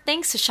effort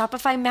thanks to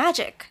Shopify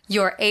Magic,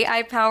 your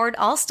AI-powered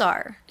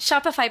all-star.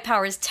 Shopify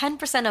powers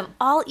 10% of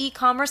all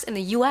e-commerce in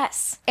the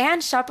U.S.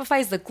 And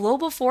Shopify is the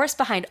global force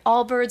behind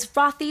Allbirds,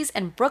 Rothy's,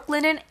 and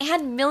Brooklinen,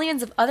 and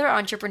millions of other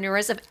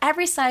entrepreneurs of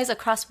every size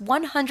across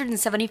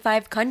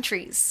 175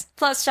 countries.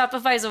 Plus,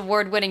 Shopify's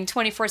award-winning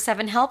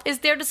 24/7 help is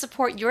there to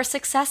support your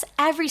success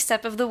every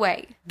step of the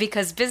way.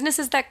 Because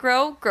businesses that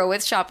grow, grow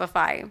with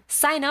Shopify.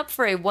 Sign up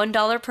for a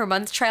 $1 per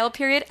month trial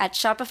period at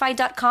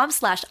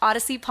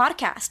shopify.com/Odyssey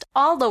Podcast,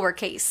 all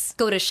lowercase.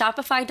 Go to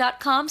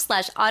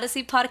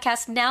shopify.com/Odyssey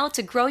Podcast now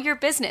to grow your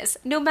business,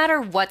 no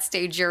matter what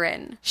stage you're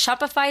in.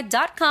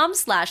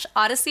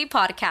 Shopify.com/Odyssey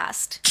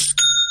Podcast.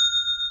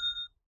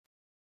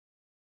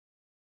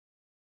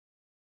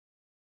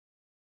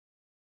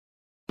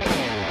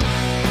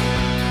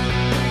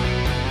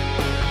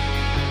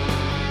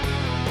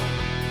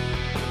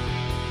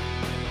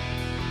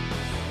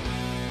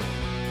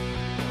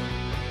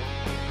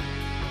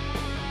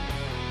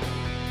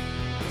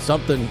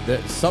 Something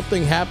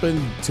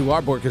happened to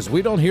our board because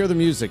we don't hear the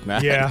music,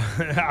 Matt. Yeah,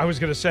 I was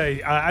going to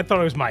say, I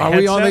thought it was my Are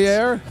headsets. we on the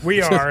air?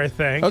 We are, I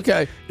think.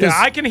 Okay. Yeah,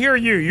 I can hear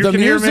you. You can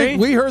hear me?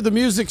 We heard the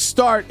music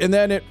start, and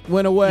then it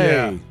went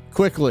away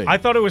quickly. I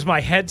thought it was my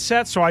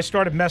headset, so I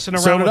started messing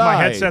around So with did my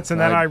I. headsets, and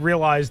then I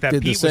realized that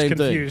did the Pete was same thing.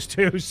 confused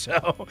too.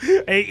 So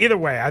either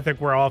way, I think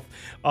we're off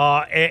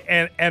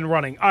and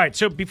running. All right,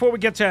 so before we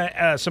get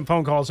to some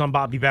phone calls on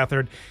Bobby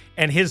Beathard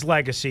and his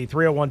legacy,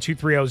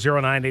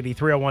 301-230-0980,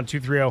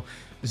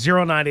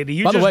 301-230-0980.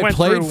 You By the just way, went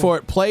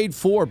played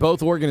for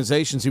both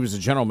organizations he was a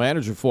general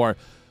manager for.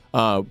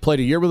 Played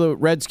a year with the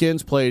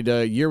Redskins, played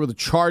a year with the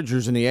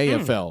Chargers in the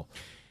AFL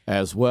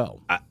as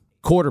well.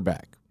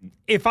 Quarterback.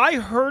 If I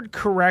heard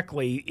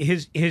correctly,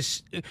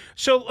 his.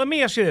 So let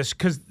me ask you this,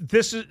 because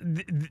this is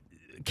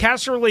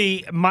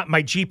Casserly.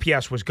 My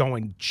GPS was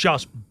going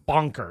just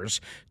bonkers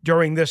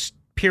during this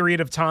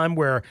period of time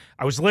where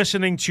I was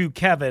listening to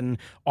Kevin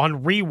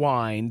on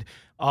Rewind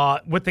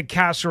with the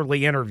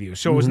Casserly interview.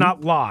 So it was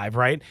not live,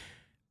 right?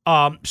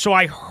 So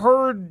I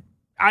heard.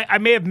 I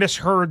may have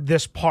misheard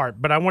this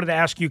part, but I wanted to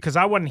ask you because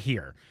I wasn't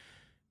here.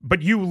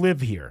 but you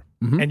live here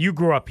and you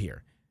grew up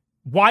here.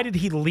 Why did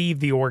he leave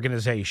the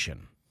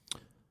organization?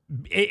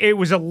 It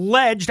was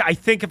alleged, I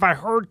think if I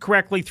heard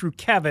correctly through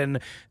Kevin,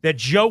 that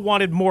Joe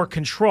wanted more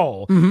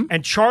control,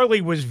 and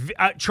Charlie was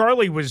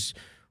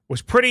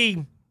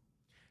pretty,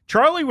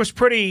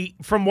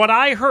 from what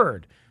I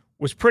heard,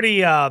 was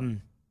pretty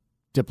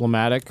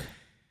diplomatic.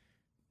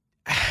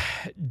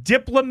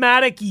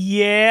 Diplomatic,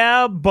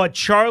 yeah, but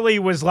Charlie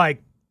was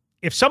like,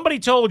 if somebody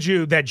told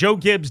you that Joe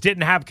Gibbs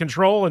didn't have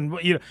control,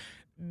 and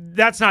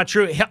that's not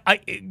true.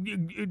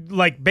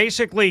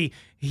 Basically,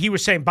 he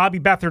was saying Bobby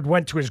Beathard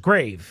went to his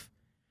grave,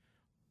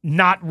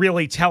 not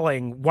really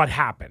telling what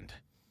happened.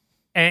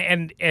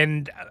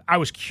 And I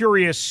was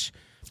curious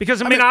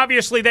because, I mean,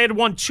 obviously they had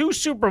won 2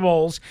 Super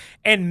Bowls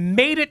and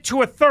made it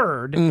to a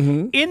third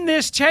in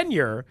this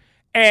tenure,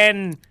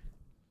 and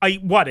a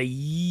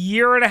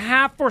year and a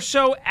half or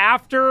so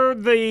after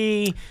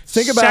the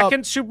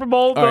second Super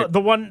Bowl, the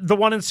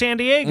one in San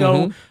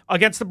Diego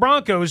against the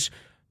Broncos,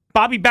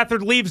 Bobby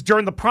Beathard leaves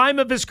during the prime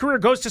of his career,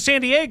 goes to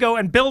San Diego,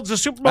 and builds a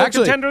Super Bowl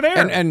contender there.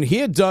 And he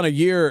had done a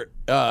year.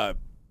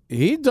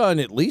 He'd done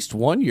at least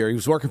 1 year. He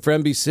was working for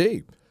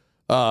NBC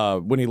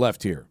when he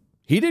left here.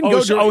 He didn't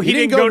go. He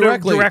didn't go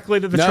directly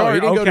to the Chargers. No, he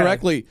didn't go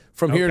directly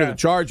from here to the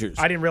Chargers.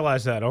 I didn't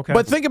realize that. Okay,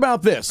 but think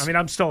about this. I mean,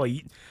 I'm still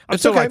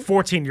like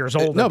 14 years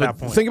old at that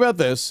point. Think about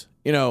this.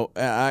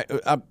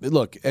 I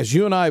look, as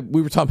you and I,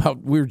 we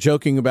were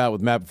joking about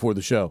with Matt before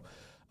the show.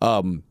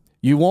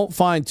 You won't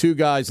find 2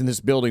 guys in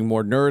this building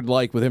more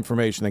nerd-like with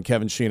information than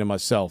Kevin Sheen and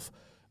myself,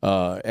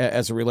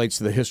 as it relates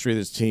to the history of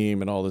this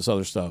team and all this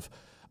other stuff.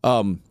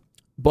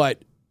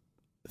 But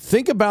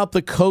think about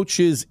the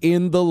coaches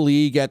in the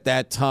league at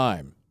that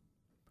time.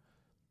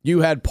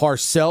 You had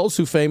Parcells,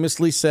 who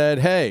famously said,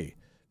 hey,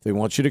 if they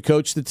want you to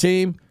coach the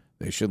team,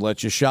 they should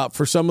let you shop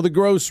for some of the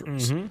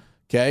groceries.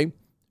 Okay?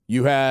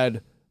 You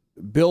had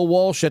Bill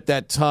Walsh at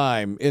that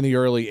time in the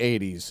early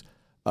 80s,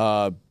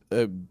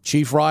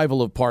 chief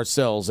rival of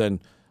Parcells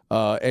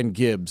and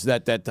Gibbs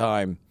at that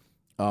time,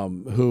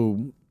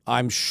 who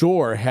I'm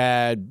sure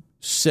had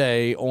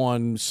say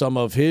on some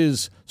of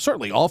his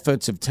certainly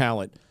offensive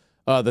talent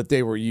that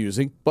they were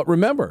using. But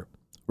remember,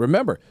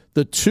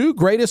 the two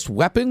greatest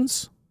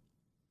weapons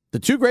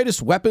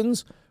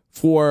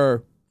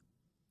for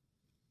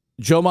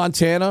Joe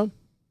Montana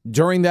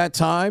during that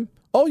time,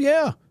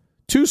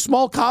 2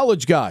 small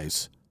college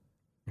guys.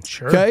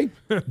 Sure. Okay?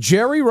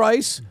 Jerry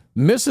Rice,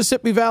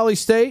 Mississippi Valley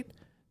State,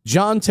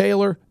 John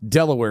Taylor,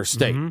 Delaware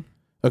State.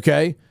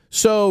 Okay?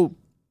 So,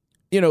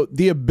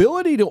 the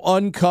ability to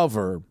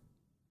uncover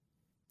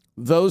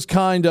those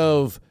kind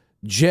of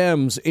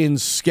gems in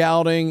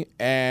scouting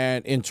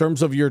and in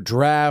terms of your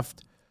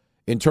draft,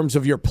 in terms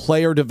of your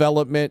player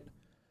development,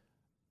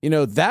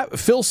 that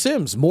Phil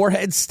Simms,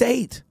 Morehead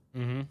State.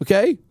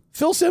 Okay?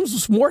 Phil Simms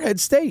was Morehead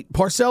State.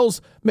 Parcells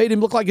made him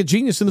look like a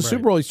genius in the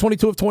Super Bowl. He's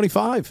 22 of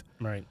 25.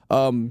 Right.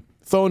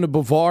 Throwing to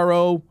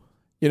Bavaro,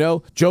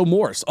 Joe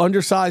Morris,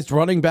 undersized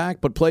running back,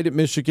 but played at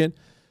Michigan.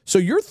 So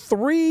your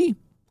 3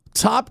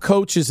 top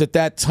coaches at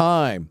that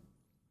time,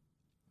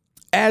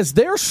 as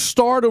their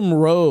stardom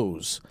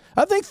rose,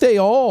 I think they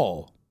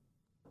all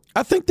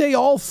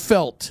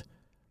felt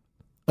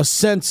a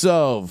sense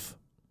of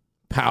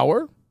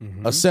power,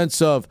 a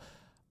sense of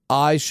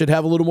I should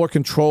have a little more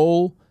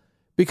control,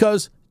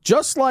 because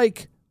just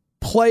like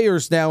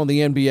players now in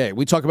the NBA,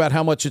 we talk about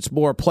how much it's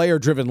more a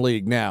player-driven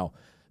league now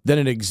than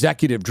an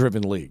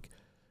executive-driven league.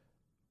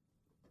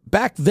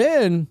 Back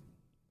then,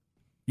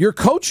 your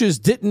coaches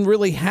didn't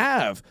really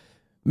have.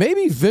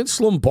 Maybe Vince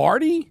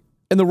Lombardi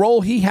and the role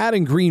he had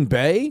in Green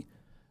Bay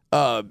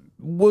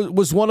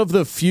was one of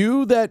the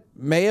few that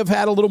may have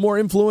had a little more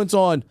influence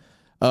on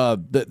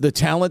the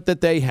talent that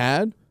they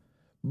had.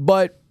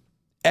 But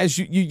as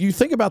you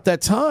think about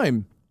that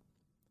time,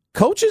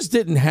 coaches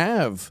didn't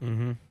have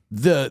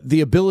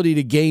the ability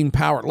to gain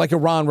power like a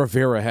Ron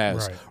Rivera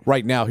has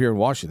right now here in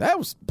Washington. That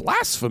was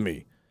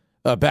blasphemy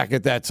back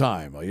at that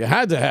time. You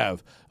had to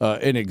have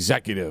an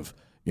executive.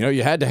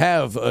 You had to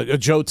have a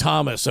Joe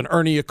Thomas, an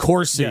Ernie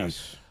Accorsi.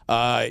 Yes.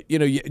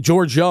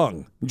 George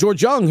Young.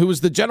 George Young, who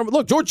was the gentleman.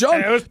 Look, George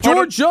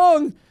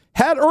Young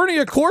had Ernie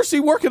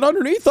Accorsi working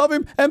underneath of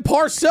him and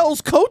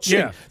Parcells coaching.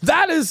 Yeah.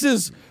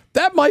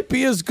 That might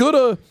be as good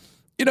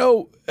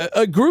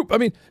a group. I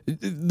mean,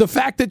 the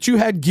fact that you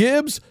had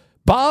Gibbs,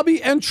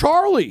 Bobby, and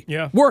Charlie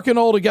working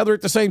all together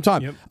at the same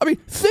time. Yep. I mean,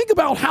 think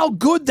about how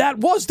good that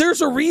was.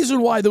 There's a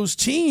reason why those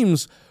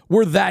teams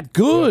were that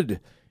good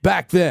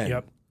back then.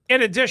 Yep.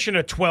 In addition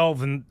to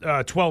 12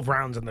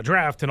 rounds in the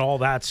draft and all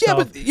that stuff,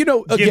 but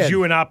again, gives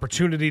you an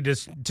opportunity to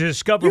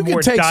discover more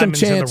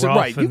diamonds in the rough.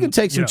 Right, you can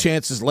take some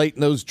chances late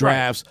in those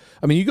drafts. Right.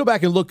 I mean, you go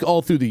back and look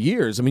all through the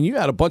years. I mean, you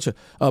had a bunch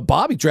of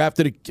Bobby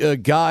drafted a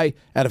guy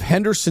out of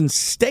Henderson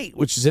State,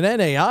 which is an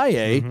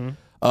NAIA.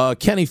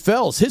 Kenny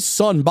Fells, his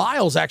son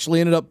Miles actually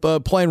ended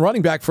up playing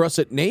running back for us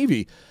at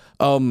Navy.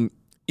 But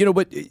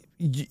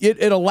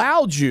it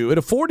allowed you, it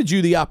afforded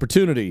you the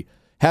opportunity,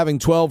 having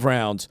 12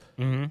 rounds,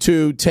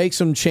 to take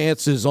some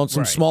chances on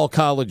some small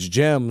college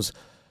gems.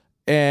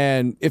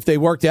 And if they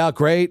worked out,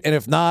 great. And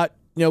if not,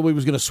 we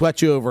was going to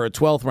sweat you over a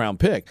 12th round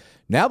pick.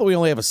 Now that we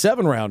only have a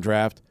 7-round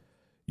draft,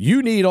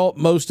 you need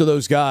most of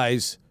those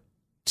guys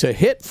to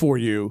hit for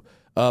you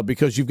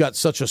because you've got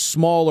such a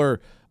smaller,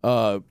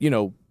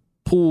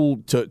 pool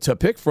to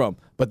pick from.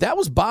 But that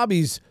was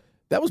Bobby's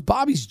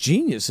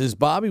genius. Is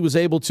Bobby was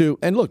able to,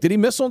 and look, did he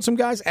miss on some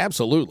guys?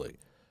 Absolutely,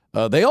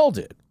 they all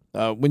did.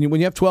 When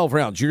you have 12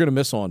 rounds, you're going to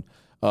miss on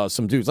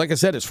some dudes. Like I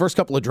said, his first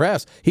couple of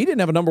drafts, he didn't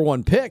have a number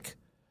 1 pick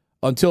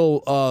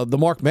until the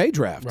Mark May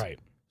draft. Right.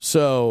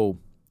 So,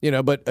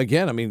 but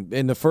again, I mean,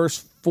 in the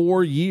first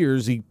 4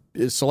 years, he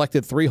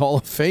selected 3 Hall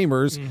of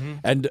Famers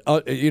and,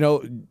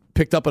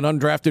 picked up an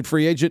undrafted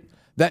free agent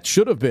that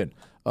should have been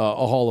a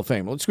Hall of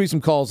Fame. Let's squeeze some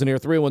calls in here.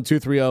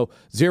 301-230-0980.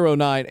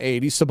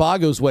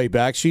 Sabago's way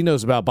back. She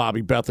knows about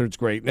Bobby Beathard's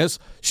greatness.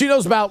 She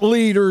knows about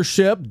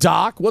leadership.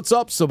 Doc, what's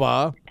up,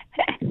 Sabah?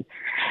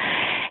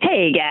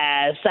 Hey,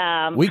 guys.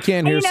 We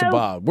can't hear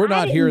Sabah. We're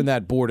not hearing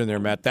that board in there,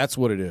 Matt. That's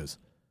what it is.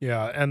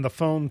 Yeah, and the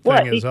phone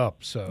thing is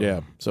up. So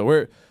yeah, so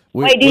we're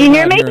Wait, do you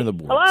hear me? hearing the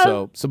board.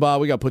 Hello? So Sabah,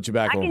 we got to put you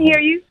back on. I can hear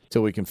you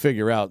till we can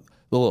figure out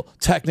the little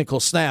technical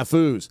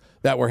snafus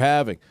that we're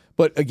having.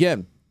 But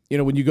again,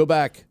 when you go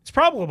back, it's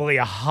probably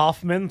a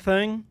Hoffman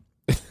thing.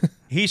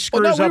 He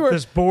screws up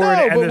this board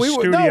and the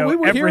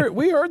studio.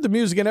 We heard the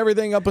music and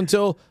everything up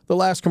until the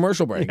last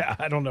commercial break. Yeah,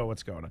 I don't know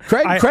what's going on.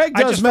 Craig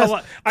does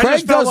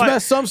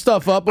mess some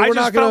stuff up, but we're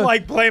not going to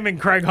like blaming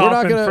Craig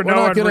Hoffman for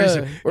no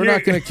reason. We're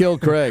not going to kill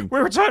Craig. We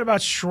were talking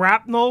about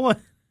shrapnel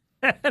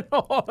and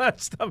all that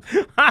stuff.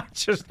 I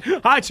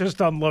just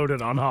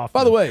unloaded on Hoffman.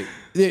 By the way,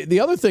 the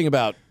other thing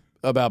about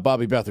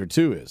Bobby Beathard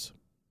too is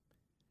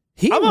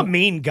I'm a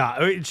mean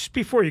guy. Just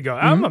before you go,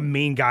 I'm a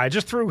mean guy. I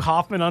just threw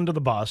Hoffman under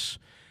the bus.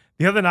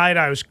 The other night,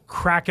 I was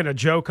cracking a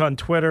joke on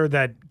Twitter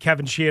that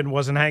Kevin Sheehan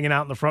wasn't hanging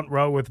out in the front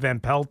row with Van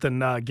Pelt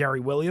and Gary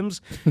Williams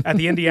at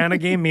the Indiana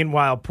game.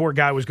 Meanwhile, poor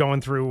guy was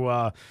going through,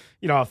 a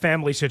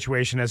family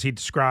situation as he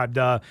described.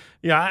 I'm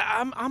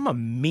a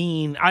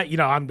mean.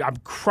 I'm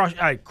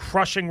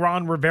crushing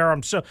Ron Rivera.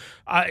 I'm so.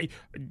 Ron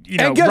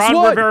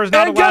Rivera's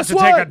not allowed to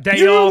take a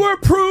day off. You were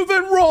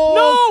proven wrong.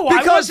 No,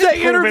 because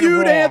they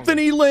interviewed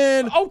Anthony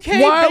Lynn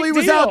while he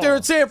was out there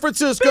in San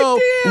Francisco.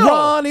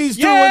 Ron, he's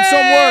doing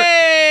some work.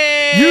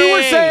 You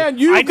were saying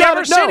I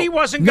never said he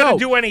wasn't going to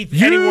do any work.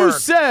 You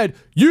said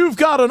you've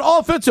got an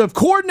offensive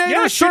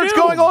coordinator search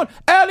going on,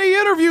 and he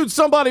interviewed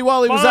somebody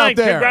while he was out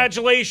there.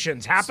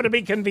 Congratulations. Happened to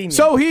be convenient.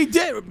 So he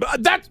did.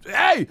 That's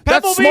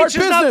Pebble smart Beach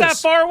business. is not that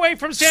far away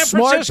from San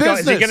Francisco. Business.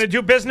 Is he going to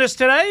do business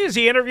today? Is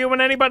he interviewing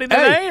anybody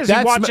today? Is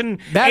he watching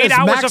 8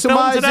 hours of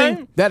film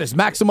today? That is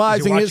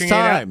maximizing his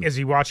time. Is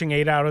he watching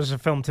 8 hours of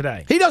film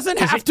today? He doesn't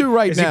have to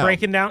right now. Is he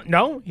breaking down?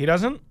 No, he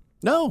doesn't.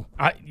 No.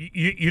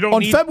 You don't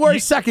on need, February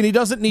 2nd, he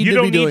doesn't need to be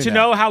doing that. You don't need to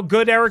know how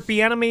good Eric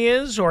Bieniemy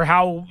is or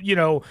how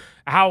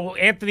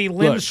Anthony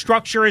Lynn's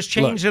structure has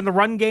changed in the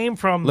run game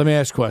from let me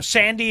ask a question.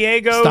 San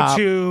Diego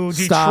to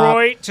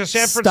Detroit to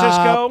San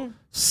Francisco.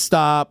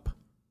 Stop.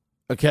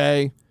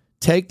 Okay?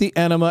 Take the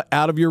enema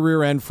out of your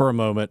rear end for a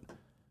moment.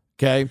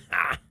 Okay?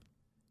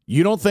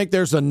 You don't think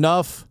there's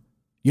enough.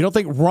 You don't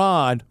think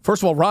Ron,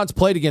 first of all, Ron's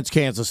played against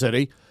Kansas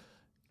City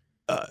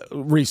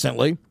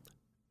recently.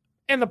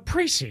 In the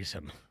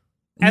preseason.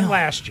 And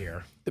last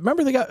year.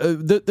 Remember they got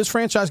this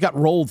franchise got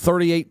rolled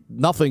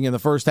 38-0 in the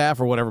first half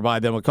or whatever by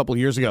them a couple of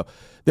years ago.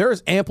 There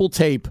is ample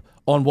tape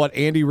on what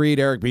Andy Reid,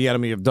 Eric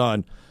Bieniemy have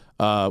done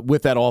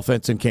with that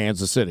offense in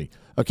Kansas City.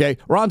 Okay?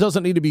 Ron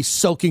doesn't need to be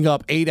soaking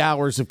up 8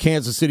 hours of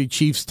Kansas City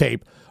Chiefs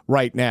tape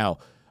right now.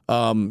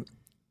 Ron,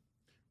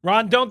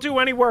 don't do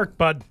any work,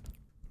 bud.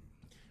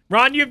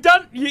 Ron, you've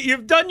done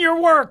your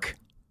work.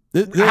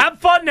 Have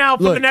fun now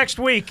for the next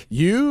week.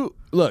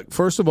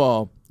 First of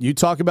all, you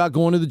talk about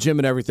going to the gym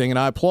and everything, and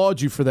I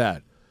applaud you for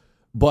that.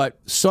 But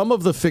some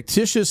of the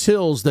fictitious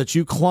hills that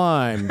you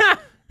climb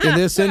in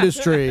this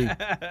industry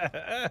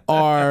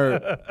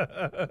are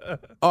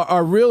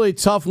really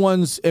tough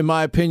ones, in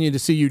my opinion, to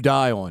see you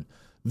die on.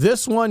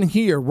 This one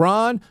here,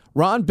 Ron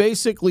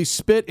basically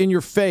spit in your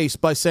face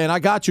by saying, I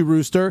got you,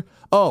 Rooster.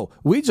 Oh,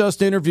 we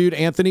just interviewed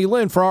Anthony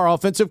Lynn for our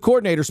offensive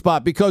coordinator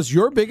spot because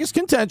your biggest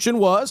contention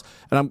was,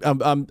 and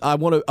I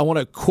want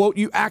to quote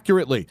you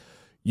accurately,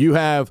 you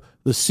have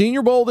the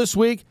Senior Bowl this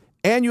week,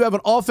 and you have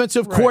an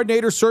offensive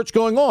coordinator search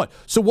going on.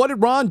 So what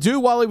did Ron do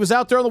while he was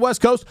out there on the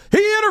West Coast? He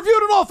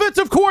interviewed an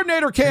offensive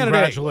coordinator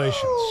candidate.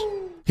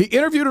 Congratulations. He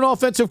interviewed an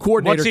offensive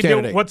coordinator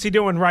candidate. What's he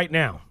doing right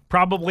now?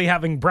 Probably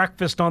having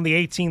breakfast on the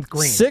 18th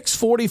green.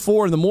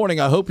 6:44 in the morning.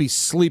 I hope he's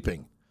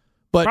sleeping.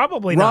 But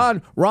probably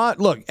not. Ron,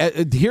 look,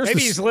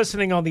 he's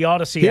listening on the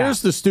Odyssey app.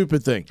 Here's the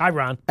stupid thing. Hi,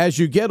 Ron. As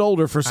you get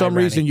older, for some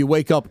reason, you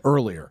wake up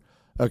earlier,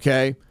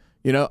 okay?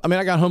 I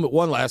got home at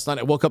 1 last night.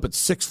 I woke up at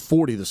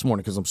 6:40 this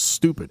morning because I'm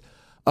stupid.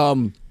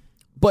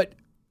 But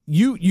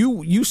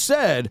you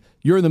said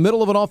you're in the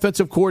middle of an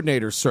offensive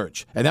coordinator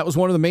search, and that was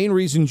one of the main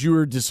reasons you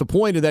were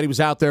disappointed that he was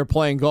out there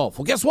playing golf.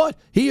 Well, guess what?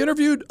 He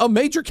interviewed a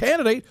major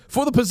candidate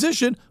for the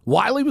position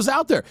while he was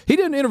out there. He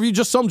didn't interview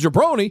just some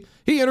jabroni.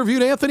 He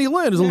interviewed Anthony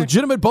Lynn as a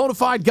legitimate, bona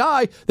fide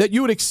guy that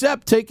you would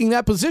accept taking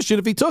that position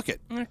if he took it.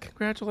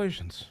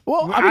 Congratulations.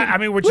 Well, I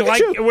mean, would you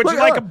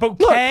like a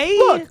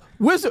bouquet?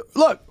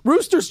 Look,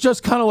 Rooster's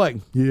just kind of like,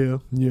 yeah,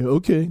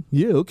 okay,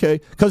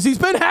 because he's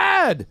been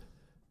had.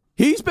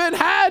 He's been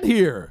had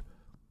here.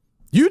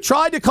 You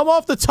tried to come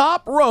off the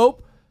top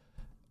rope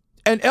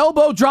and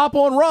elbow drop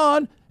on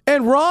Ron,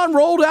 and Ron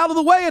rolled out of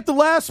the way at the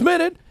last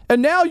minute, and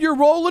now you're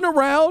rolling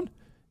around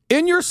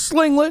in your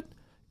slinglet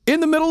in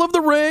the middle of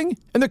the ring,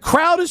 and the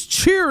crowd is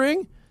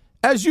cheering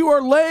as you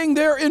are laying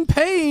there in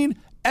pain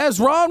as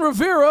Ron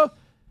Rivera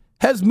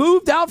has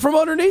moved out from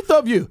underneath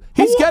of you.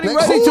 He's getting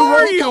ready to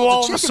roll. You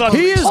all of a sudden?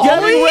 He is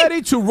getting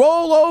ready to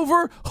roll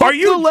over, hook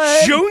the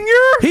leg. Junior?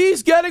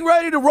 He's getting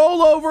ready to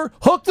roll over,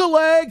 hook the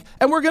leg,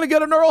 and we're going to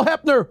get an Earl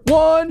Hebner.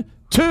 1,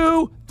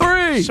 2,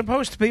 3.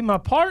 Supposed to be my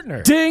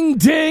partner. Ding,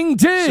 ding,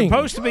 ding.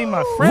 Supposed to be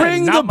my friend.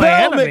 Ring not the my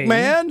bell, enemy.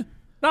 McMahon.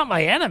 Not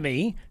my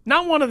enemy.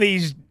 Not one of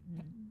these.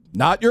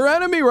 Not your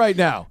enemy right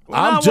now.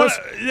 I'm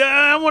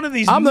one of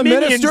these I'm the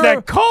minions minister,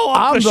 that call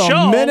up the show.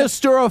 I'm the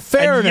minister of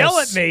fairness. And yell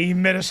at me,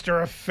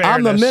 minister of fairness.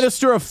 I'm the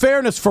minister of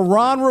fairness for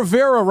Ron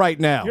Rivera right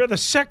now. You're the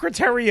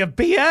secretary of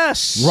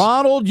BS.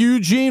 Ronald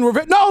Eugene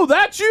Rivera. No,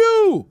 that's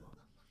you.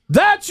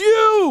 That's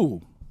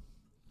you.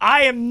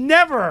 I am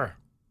never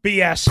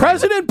BS.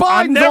 President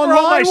Biden's on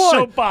line 1.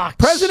 Soapbox.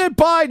 President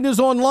Biden is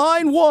on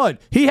line 1.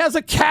 He has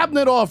a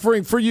cabinet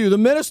offering for you, the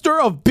minister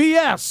of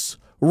BS.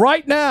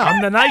 Right now.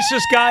 I'm the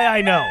nicest guy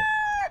I know.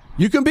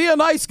 You can be a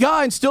nice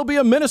guy and still be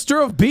a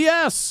minister of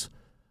BS.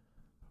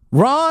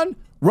 Ron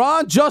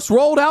just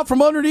rolled out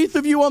from underneath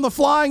of you on the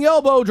flying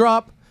elbow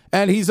drop,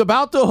 and he's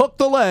about to hook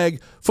the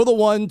leg for the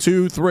 1,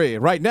 2, 3.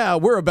 Right now,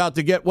 we're about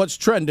to get what's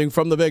trending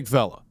from the big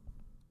fella.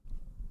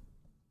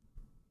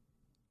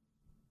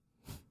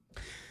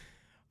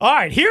 All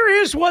right, here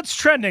is what's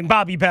trending.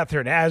 Bobby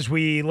Beathard, as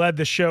we led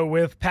the show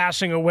with,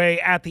 passing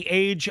away at the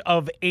age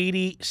of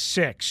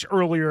 86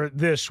 earlier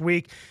this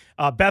week.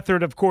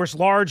 Beathard, of course,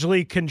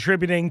 largely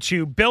contributing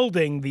to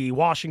building the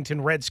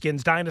Washington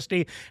Redskins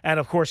dynasty and,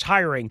 of course,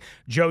 hiring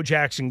Joe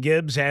Jackson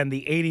Gibbs and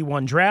the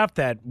 81 draft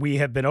that we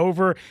have been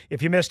over.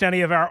 If you missed any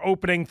of our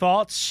opening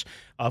thoughts,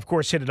 of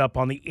course, hit it up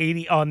on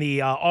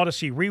the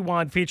Odyssey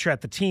Rewind feature at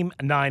the Team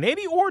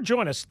 980, or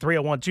join us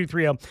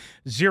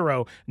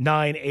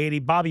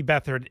 301-230-0980. Bobby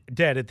Beathard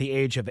dead at the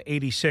age of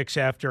 86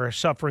 after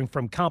suffering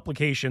from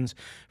complications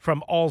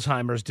from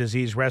Alzheimer's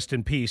disease. Rest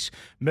in peace,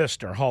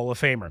 Mr. Hall of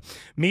Famer.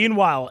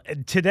 Meanwhile,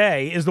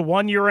 today is the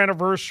 1-year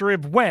anniversary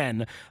of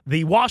when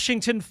the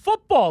Washington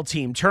football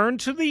team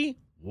turned to the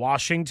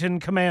Washington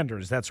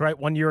Commanders. That's right,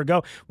 1 year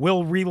ago.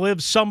 We'll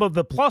relive some of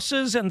the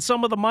pluses and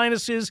some of the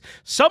minuses,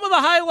 some of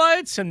the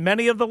highlights and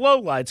many of the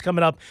lowlights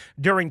coming up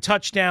during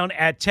Touchdown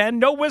at 10.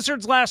 No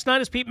Wizards last night,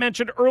 as Pete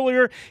mentioned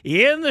earlier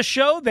in the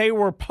show. They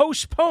were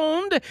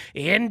postponed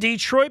in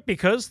Detroit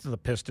because the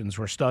Pistons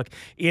were stuck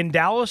in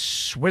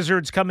Dallas.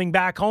 Wizards coming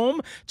back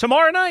home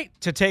tomorrow night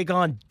to take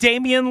on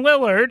Damian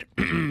Lillard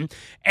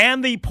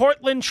and the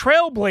Portland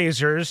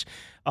Trailblazers.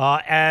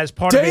 As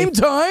part Dame of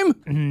time?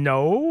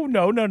 No.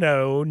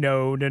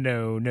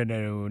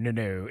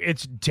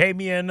 It's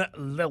Damian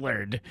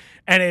Lillard,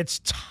 and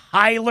it's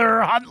Tyler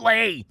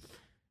Huntley.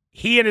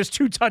 He and his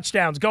 2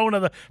 touchdowns going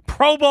to the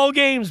Pro Bowl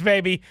games,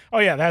 baby. Oh,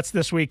 yeah, that's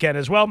this weekend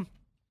as well.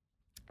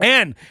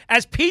 And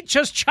as Pete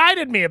just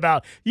chided me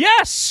about,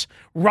 yes,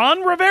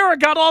 Ron Rivera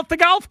got off the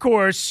golf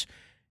course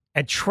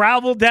and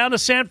traveled down to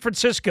San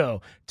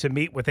Francisco to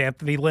meet with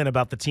Anthony Lynn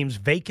about the team's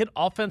vacant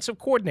offensive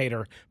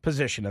coordinator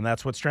position, and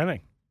that's what's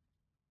trending.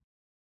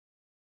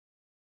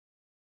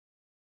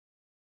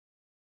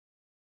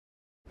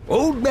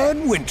 Old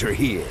Man Winter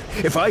here.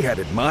 If I had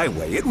it my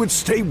way, it would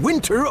stay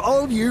winter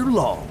all year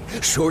long.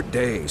 Short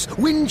days,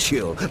 wind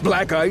chill,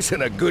 black ice,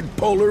 and a good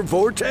polar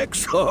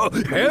vortex. Oh,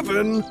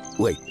 heaven.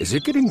 Wait, is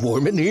it getting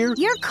warm in here?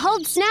 Your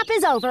cold snap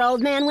is over, Old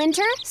Man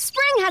Winter.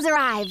 Spring has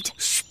arrived.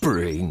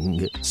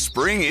 Spring.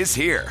 Spring is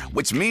here,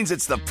 which means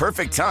it's the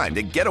perfect time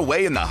to get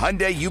away in the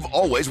Hyundai you've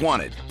always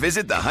wanted.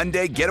 Visit the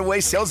Hyundai Getaway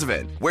Sales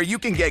Event, where you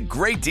can get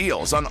great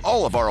deals on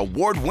all of our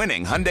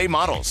award-winning Hyundai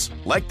models,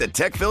 like the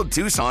tech-filled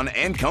Tucson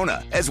and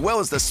Kona, as well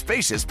as the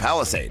spacious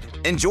Palisade.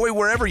 Enjoy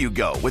wherever you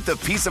go with the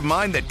peace of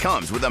mind that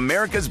comes with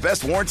America's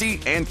best warranty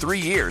and 3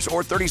 years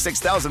or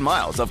 36,000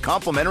 miles of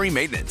complimentary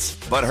maintenance.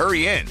 But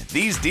hurry in,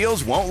 these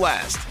deals won't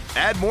last.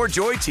 Add more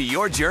joy to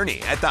your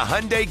journey at the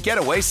Hyundai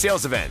Getaway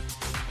Sales Event.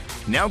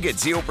 Now get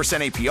 0%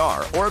 APR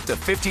or up to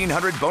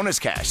 $1,500 bonus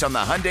cash on the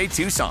Hyundai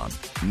Tucson.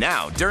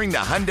 Now, during the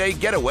Hyundai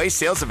Getaway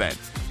Sales Event.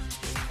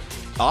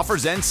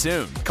 Offers end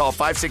soon. Call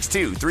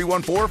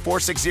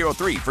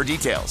 562-314-4603 for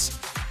details.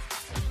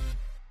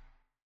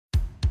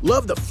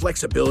 Love the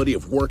flexibility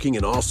of working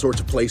in all sorts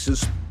of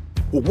places?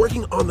 Well,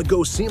 working on the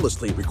go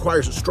seamlessly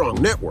requires a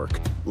strong network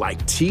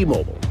like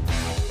T-Mobile.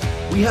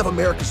 We have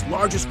America's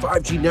largest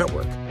 5G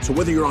network. So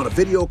whether you're on a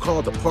video call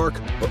at the park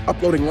or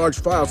uploading large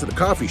files at the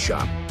coffee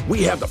shop,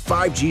 we have the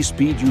 5G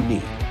speed you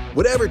need.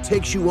 Whatever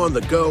takes you on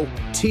the go,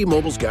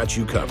 T-Mobile's got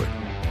you covered.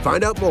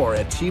 Find out more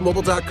at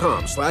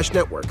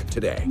T-Mobile.com/network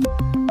today.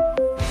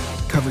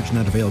 Coverage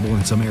not available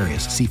in some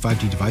areas. See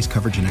 5G device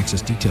coverage and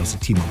access details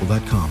at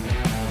T-Mobile.com.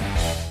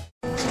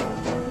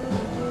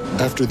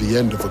 After the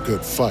end of a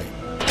good fight,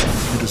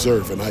 you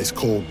deserve an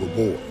ice-cold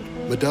reward.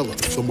 Modelo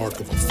is the mark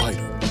of a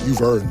fighter.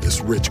 You've earned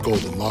this rich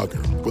golden lager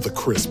with a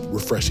crisp,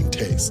 refreshing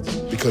taste.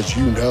 Because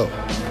you know,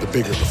 the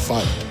bigger the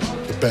fight,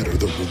 the better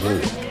the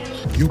reward.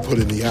 You put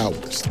in the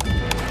hours,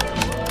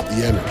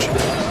 the energy,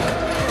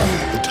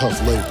 the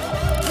tough labor.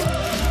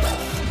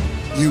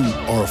 You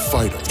are a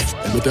fighter,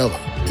 and Modelo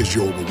is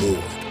your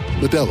reward.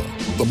 Modelo,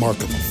 the mark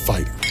of a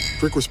fighter.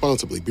 Drink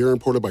responsibly. Beer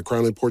imported by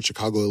Crown Imports,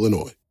 Chicago,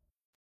 Illinois.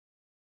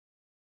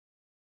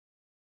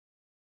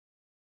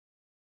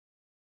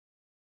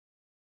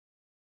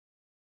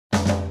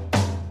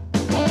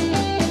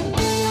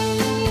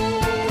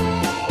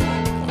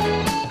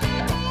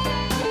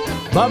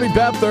 Bobby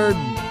Beathard,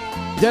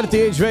 dead at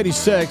the age of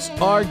 86,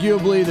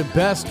 arguably the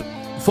best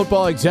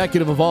football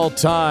executive of all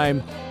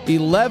time.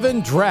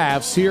 11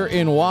 drafts here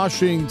in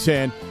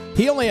Washington.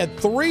 He only had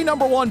 3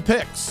 number 1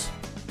 picks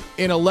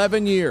in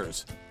 11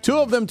 years. 2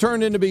 of them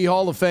turned into be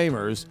Hall of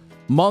Famers,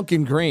 Monk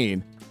and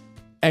Green.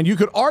 And you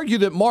could argue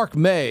that Mark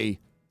May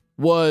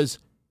was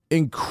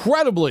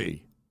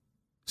incredibly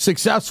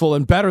successful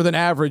and better than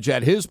average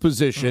at his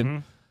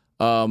position.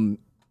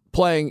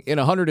 Playing in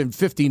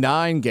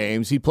 159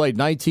 games. He played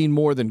 19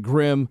 more than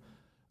Grimm,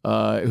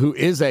 who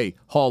is a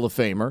Hall of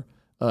Famer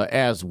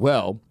as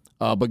well.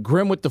 But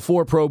Grimm went to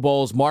 4 Pro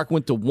Bowls. Mark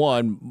went to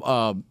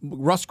 1.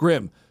 Russ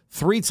Grimm,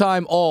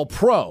 3-time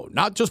All-Pro.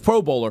 Not just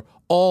Pro Bowler,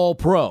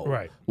 All-Pro.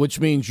 Right. Which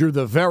means you're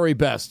the very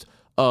best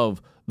of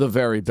the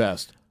very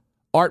best.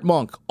 Art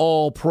Monk,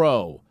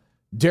 All-Pro.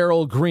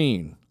 Darrell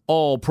Green,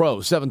 All-Pro.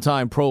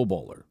 7-time Pro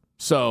Bowler.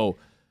 So,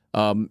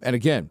 and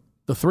again,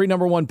 the 3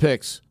 number 1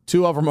 picks,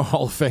 2 of them are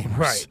Hall of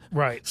Famers.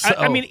 Right. So,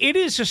 I mean, it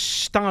is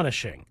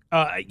astonishing.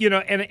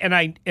 And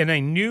I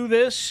knew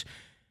this,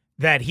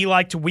 that he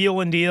liked to wheel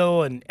and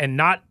deal and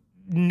not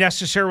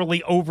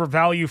necessarily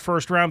overvalue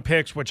first-round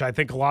picks, which I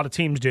think a lot of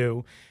teams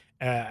do.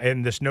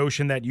 And this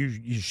notion that you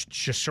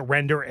just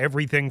surrender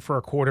everything for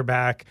a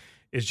quarterback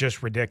is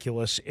just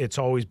ridiculous. It's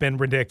always been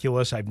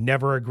ridiculous. I've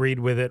never agreed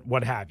with it,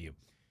 what have you.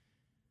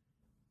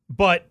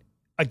 But,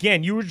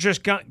 again, you were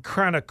just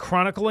kind of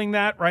chronicling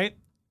that, right?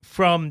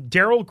 From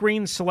Darrell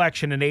Green's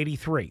selection in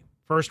 83,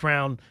 first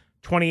round,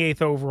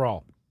 28th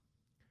overall,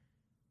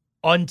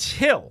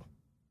 until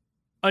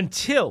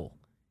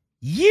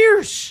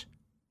years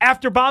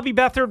after Bobby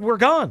Beathard were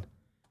gone,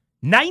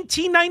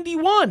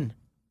 1991,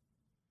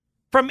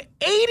 from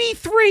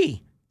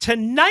 83 to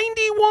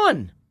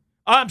 91.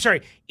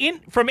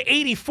 From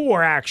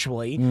 84,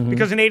 actually,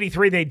 because in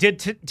 83 they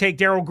did take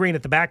Darrell Green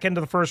at the back end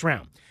of the first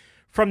round.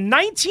 From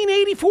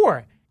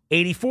 1984,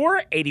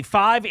 84,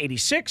 85,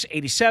 86,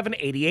 87,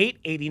 88,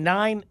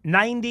 89,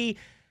 90,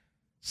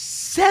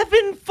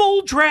 7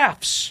 full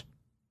drafts.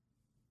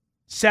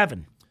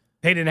 7.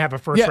 They didn't have a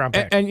first-round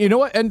pick. And you know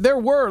what? And there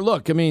were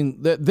That's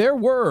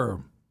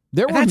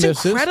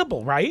misses.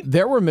 incredible, right?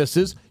 There were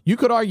misses. You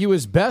could argue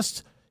his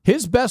best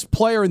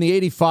player in the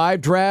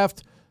 85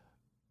 draft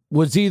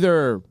was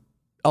either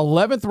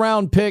 11th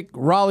round pick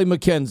Raleigh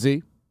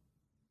McKenzie,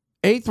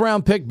 8th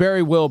round pick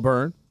Barry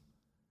Wilburn.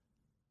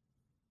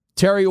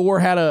 Terry Orr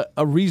had a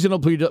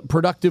reasonably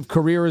productive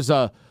career as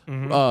a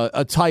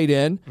tight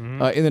end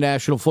in the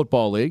National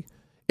Football League.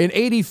 In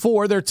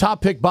 84, their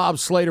top pick, Bob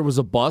Slater, was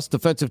a bust,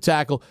 defensive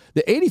tackle.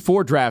 The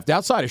 84 draft,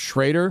 outside of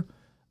Schrader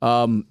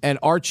and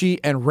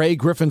Archie and Ray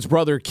Griffin's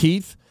brother,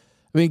 Keith.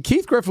 I mean,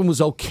 Keith Griffin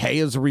was okay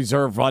as a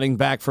reserve running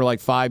back for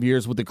like 5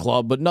 years with the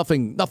club, but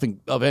nothing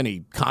of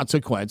any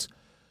consequence.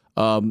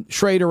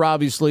 Schrader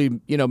obviously,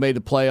 made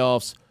the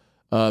playoffs.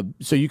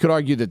 So you could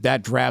argue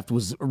that draft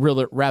was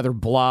really rather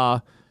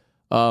blah.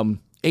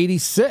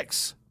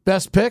 86,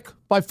 best pick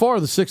by far,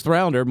 the 6th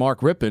rounder,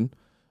 Mark Rippon.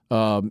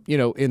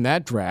 In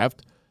that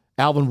draft,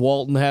 Alvin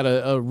Walton had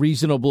a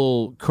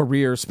reasonable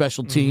career,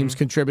 special teams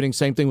contributing.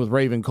 Same thing with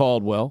Raven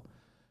Caldwell,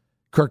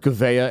 Kirk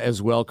Avea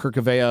as well. Kirk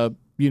Avea,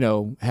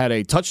 had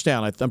a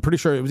touchdown. I'm pretty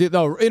sure it was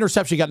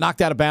interception. He got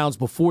knocked out of bounds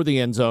before the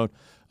end zone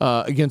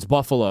against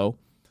Buffalo.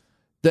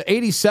 The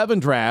 87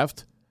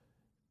 draft,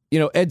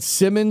 Ed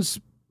Simmons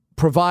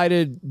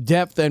provided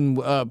depth and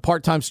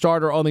part-time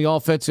starter on the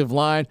offensive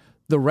line.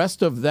 The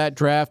rest of that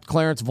draft,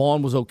 Clarence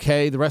Vaughn was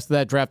okay. The rest of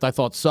that draft I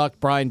thought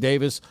sucked. Brian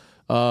Davis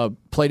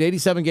played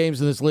 87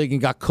 games in this league and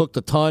got cooked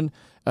a ton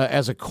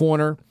as a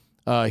corner.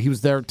 He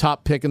was their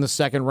top pick in the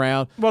second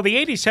round. Well, the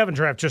 87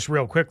 draft, just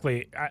real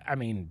quickly, I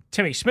mean,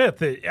 Timmy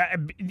Smith,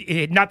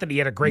 not that he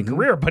had a great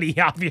career, but he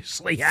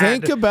obviously had.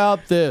 Think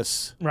about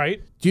this.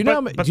 Right? Do you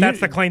know? But that's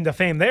the claim to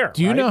fame there.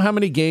 Do you know how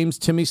many games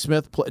Timmy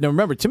Smith played? Now,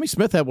 remember, Timmy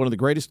Smith had one of the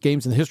greatest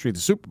games in the history of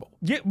the Super Bowl.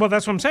 Yeah, well,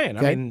 that's what I'm saying.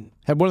 Okay? I mean,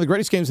 had one of the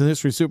greatest games in the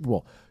history of the Super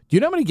Bowl. Do you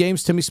know how many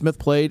games Timmy Smith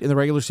played in the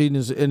regular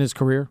season in his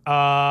career?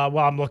 Well,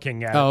 I'm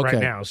looking at it right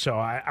now. So,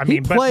 I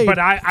mean, played, but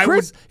I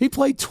Chris, he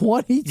played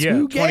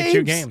 22 games.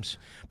 22 games.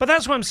 But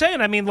that's what I'm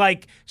saying. I mean,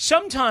 like,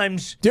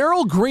 sometimes.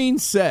 Darryl Green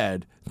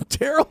said,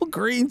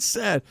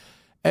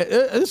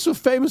 this is a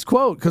famous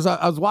quote because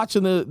I was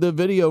watching the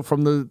video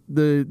from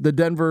the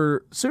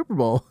Denver Super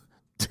Bowl.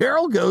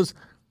 Darryl goes,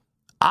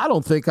 I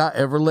don't think I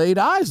ever laid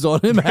eyes on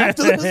him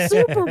after the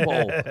Super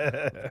Bowl.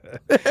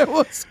 It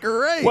was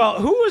great. Well,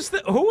 who was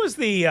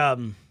the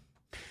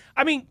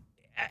I mean,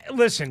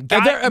 listen.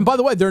 And by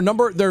the way,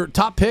 their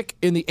top pick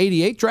in the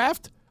 88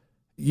 draft,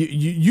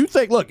 you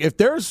think, look, if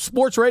there's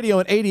sports radio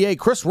in 88,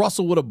 Chris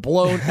Russell would have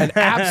blown an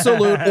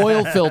absolute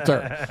oil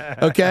filter,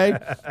 okay?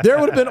 There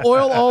would have been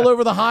oil all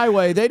over the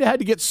highway. They'd had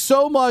to get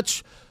so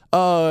much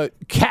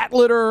cat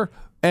litter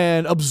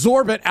and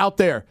absorbent out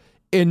there.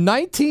 In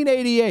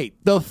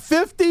 1988, the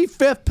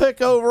 55th pick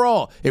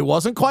overall, it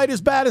wasn't quite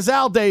as bad as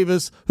Al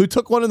Davis, who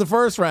took one in the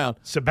first round.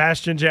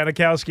 Sebastian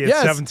Janikowski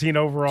at 17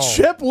 overall.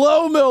 Chip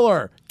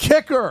Lohmiller,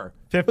 kicker.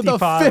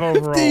 55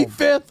 overall.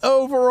 55th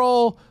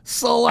overall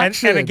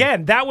selection. And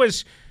again, that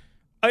was,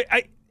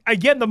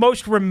 again, the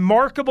most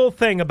remarkable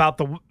thing about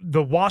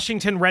the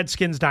Washington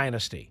Redskins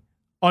dynasty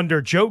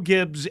under Joe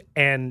Gibbs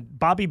and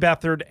Bobby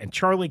Beathard and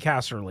Charlie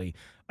Casserly.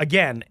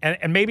 Again,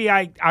 and maybe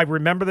I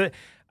remember that.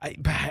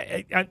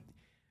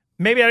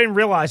 Maybe I didn't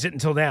realize it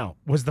until now,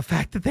 was the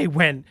fact that they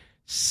went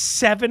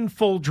 7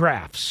 full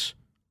drafts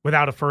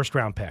without a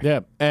first-round pick.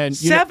 Yeah, and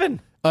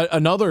 7.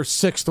 Another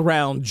 6th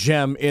round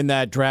gem in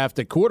that draft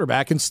at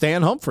quarterback, and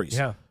Stan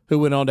Humphries, who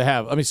went on to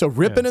have. I mean, so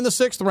Rippon in the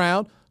 6th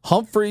round,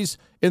 Humphries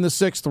in the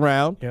 6th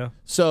round. Yeah.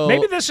 So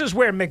maybe this is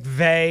where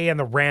McVay and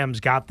the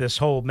Rams got this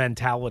whole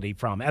mentality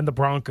from, and the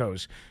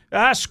Broncos.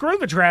 Screw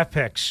the draft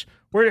picks.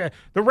 The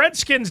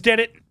Redskins did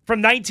it from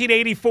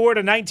 1984 to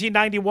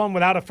 1991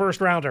 without a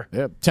first rounder.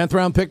 Yeah, 10th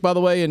round pick, by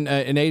the way, in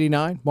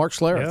 '89, Mark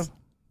Schlereth. Yeah.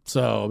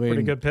 So I mean,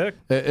 pretty good pick.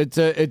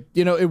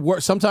 It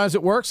works. Sometimes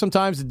it works,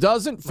 sometimes it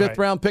doesn't. 5th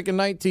round pick in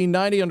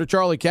 1990 under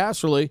Charlie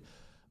Casserly.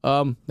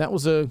 That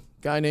was a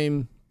guy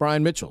named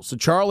Brian Mitchell. So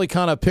Charlie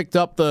kind of picked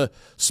up the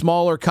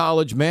smaller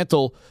college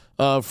mantle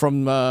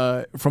from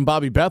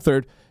Bobby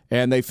Beathard,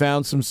 and they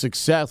found some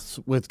success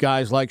with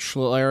guys like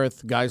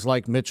Schlereth, guys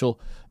like Mitchell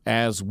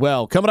as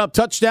well. Coming up,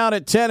 Touchdown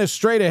at 10 is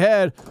straight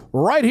ahead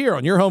right here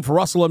on your home for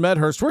Russell and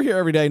Medhurst. We're here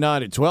every day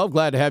 9 to 12.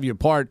 Glad to have you a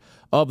part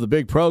of the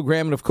big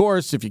program. And, of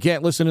course, if you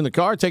can't listen in the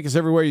car, take us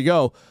everywhere you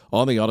go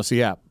on the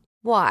Odyssey app.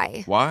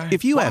 Why?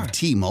 If you have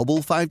T-Mobile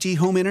 5G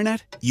home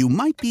internet, you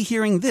might be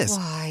hearing this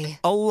Why?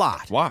 a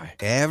lot. Why?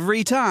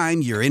 Every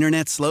time your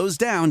internet slows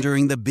down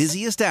during the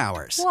busiest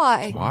hours.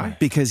 Why?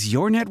 Because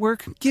your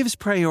network gives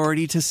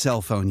priority to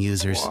cell phone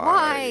users.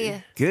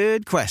 Why?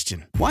 Good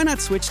question. Why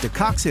not switch to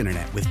Cox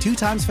Internet with 2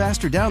 times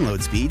faster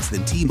download speeds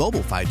than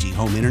T-Mobile 5G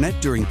home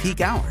internet during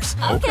peak hours?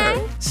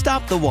 Okay.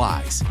 Stop the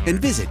whys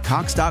and visit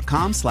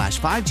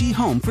cox.com/5G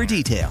home for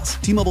details.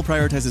 T-Mobile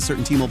prioritizes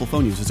certain T-Mobile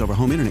phone users over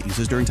home internet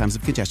users during times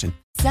of congestion.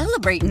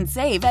 Celebrate and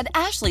save at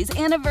Ashley's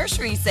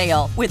Anniversary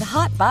Sale. With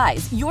Hot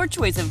Buys, your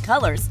choice of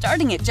colors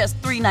starting at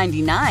just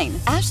 $3.99.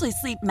 Ashley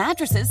Sleep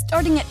mattresses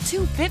starting at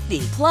 $2.50.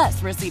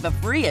 Plus, receive a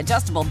free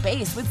adjustable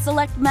base with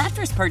select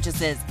mattress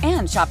purchases.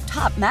 And shop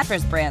top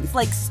mattress brands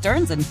like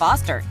Stearns &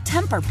 Foster,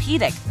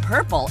 Tempur-Pedic,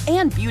 Purple,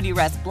 and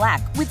Beautyrest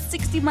Black with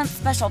 60-month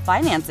special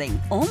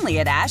financing. Only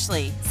at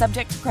Ashley.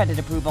 Subject to credit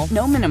approval.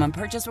 No minimum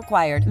purchase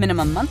required.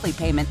 Minimum monthly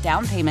payment,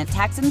 down payment,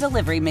 tax, and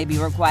delivery may be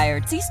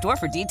required. See store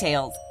for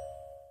details.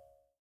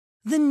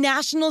 The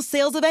national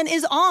sales event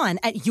is on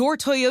at your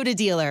Toyota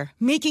dealer,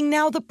 making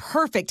now the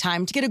perfect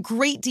time to get a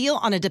great deal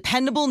on a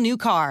dependable new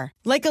car.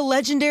 Like a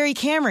legendary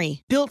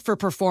Camry, built for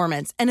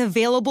performance and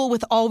available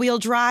with all-wheel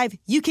drive,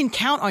 you can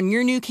count on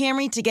your new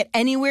Camry to get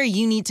anywhere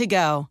you need to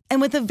go.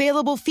 And with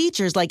available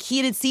features like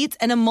heated seats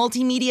and a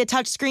multimedia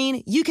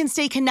touchscreen, you can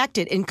stay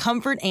connected in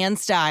comfort and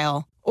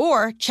style.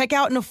 Or check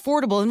out an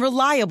affordable and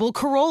reliable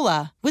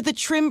Corolla with a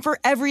trim for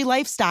every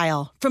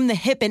lifestyle. From the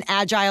hip and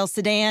agile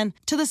sedan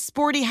to the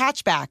sporty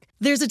hatchback,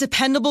 there's a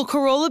dependable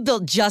Corolla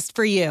built just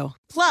for you.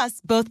 Plus,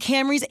 both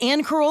Camrys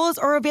and Corollas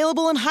are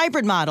available in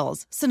hybrid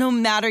models. So no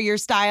matter your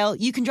style,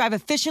 you can drive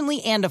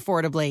efficiently and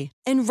affordably.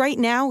 And right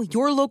now,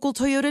 your local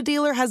Toyota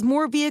dealer has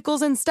more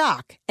vehicles in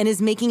stock and is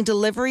making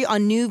delivery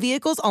on new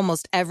vehicles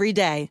almost every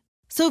day.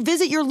 So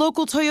visit your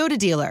local Toyota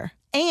dealer.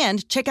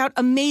 And check out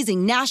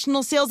amazing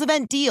national sales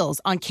event deals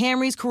on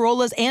Camrys,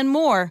 Corollas, and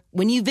more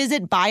when you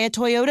visit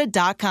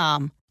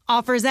buyatoyota.com.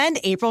 Offers end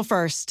April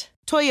 1st.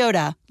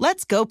 Toyota,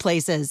 let's go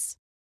places.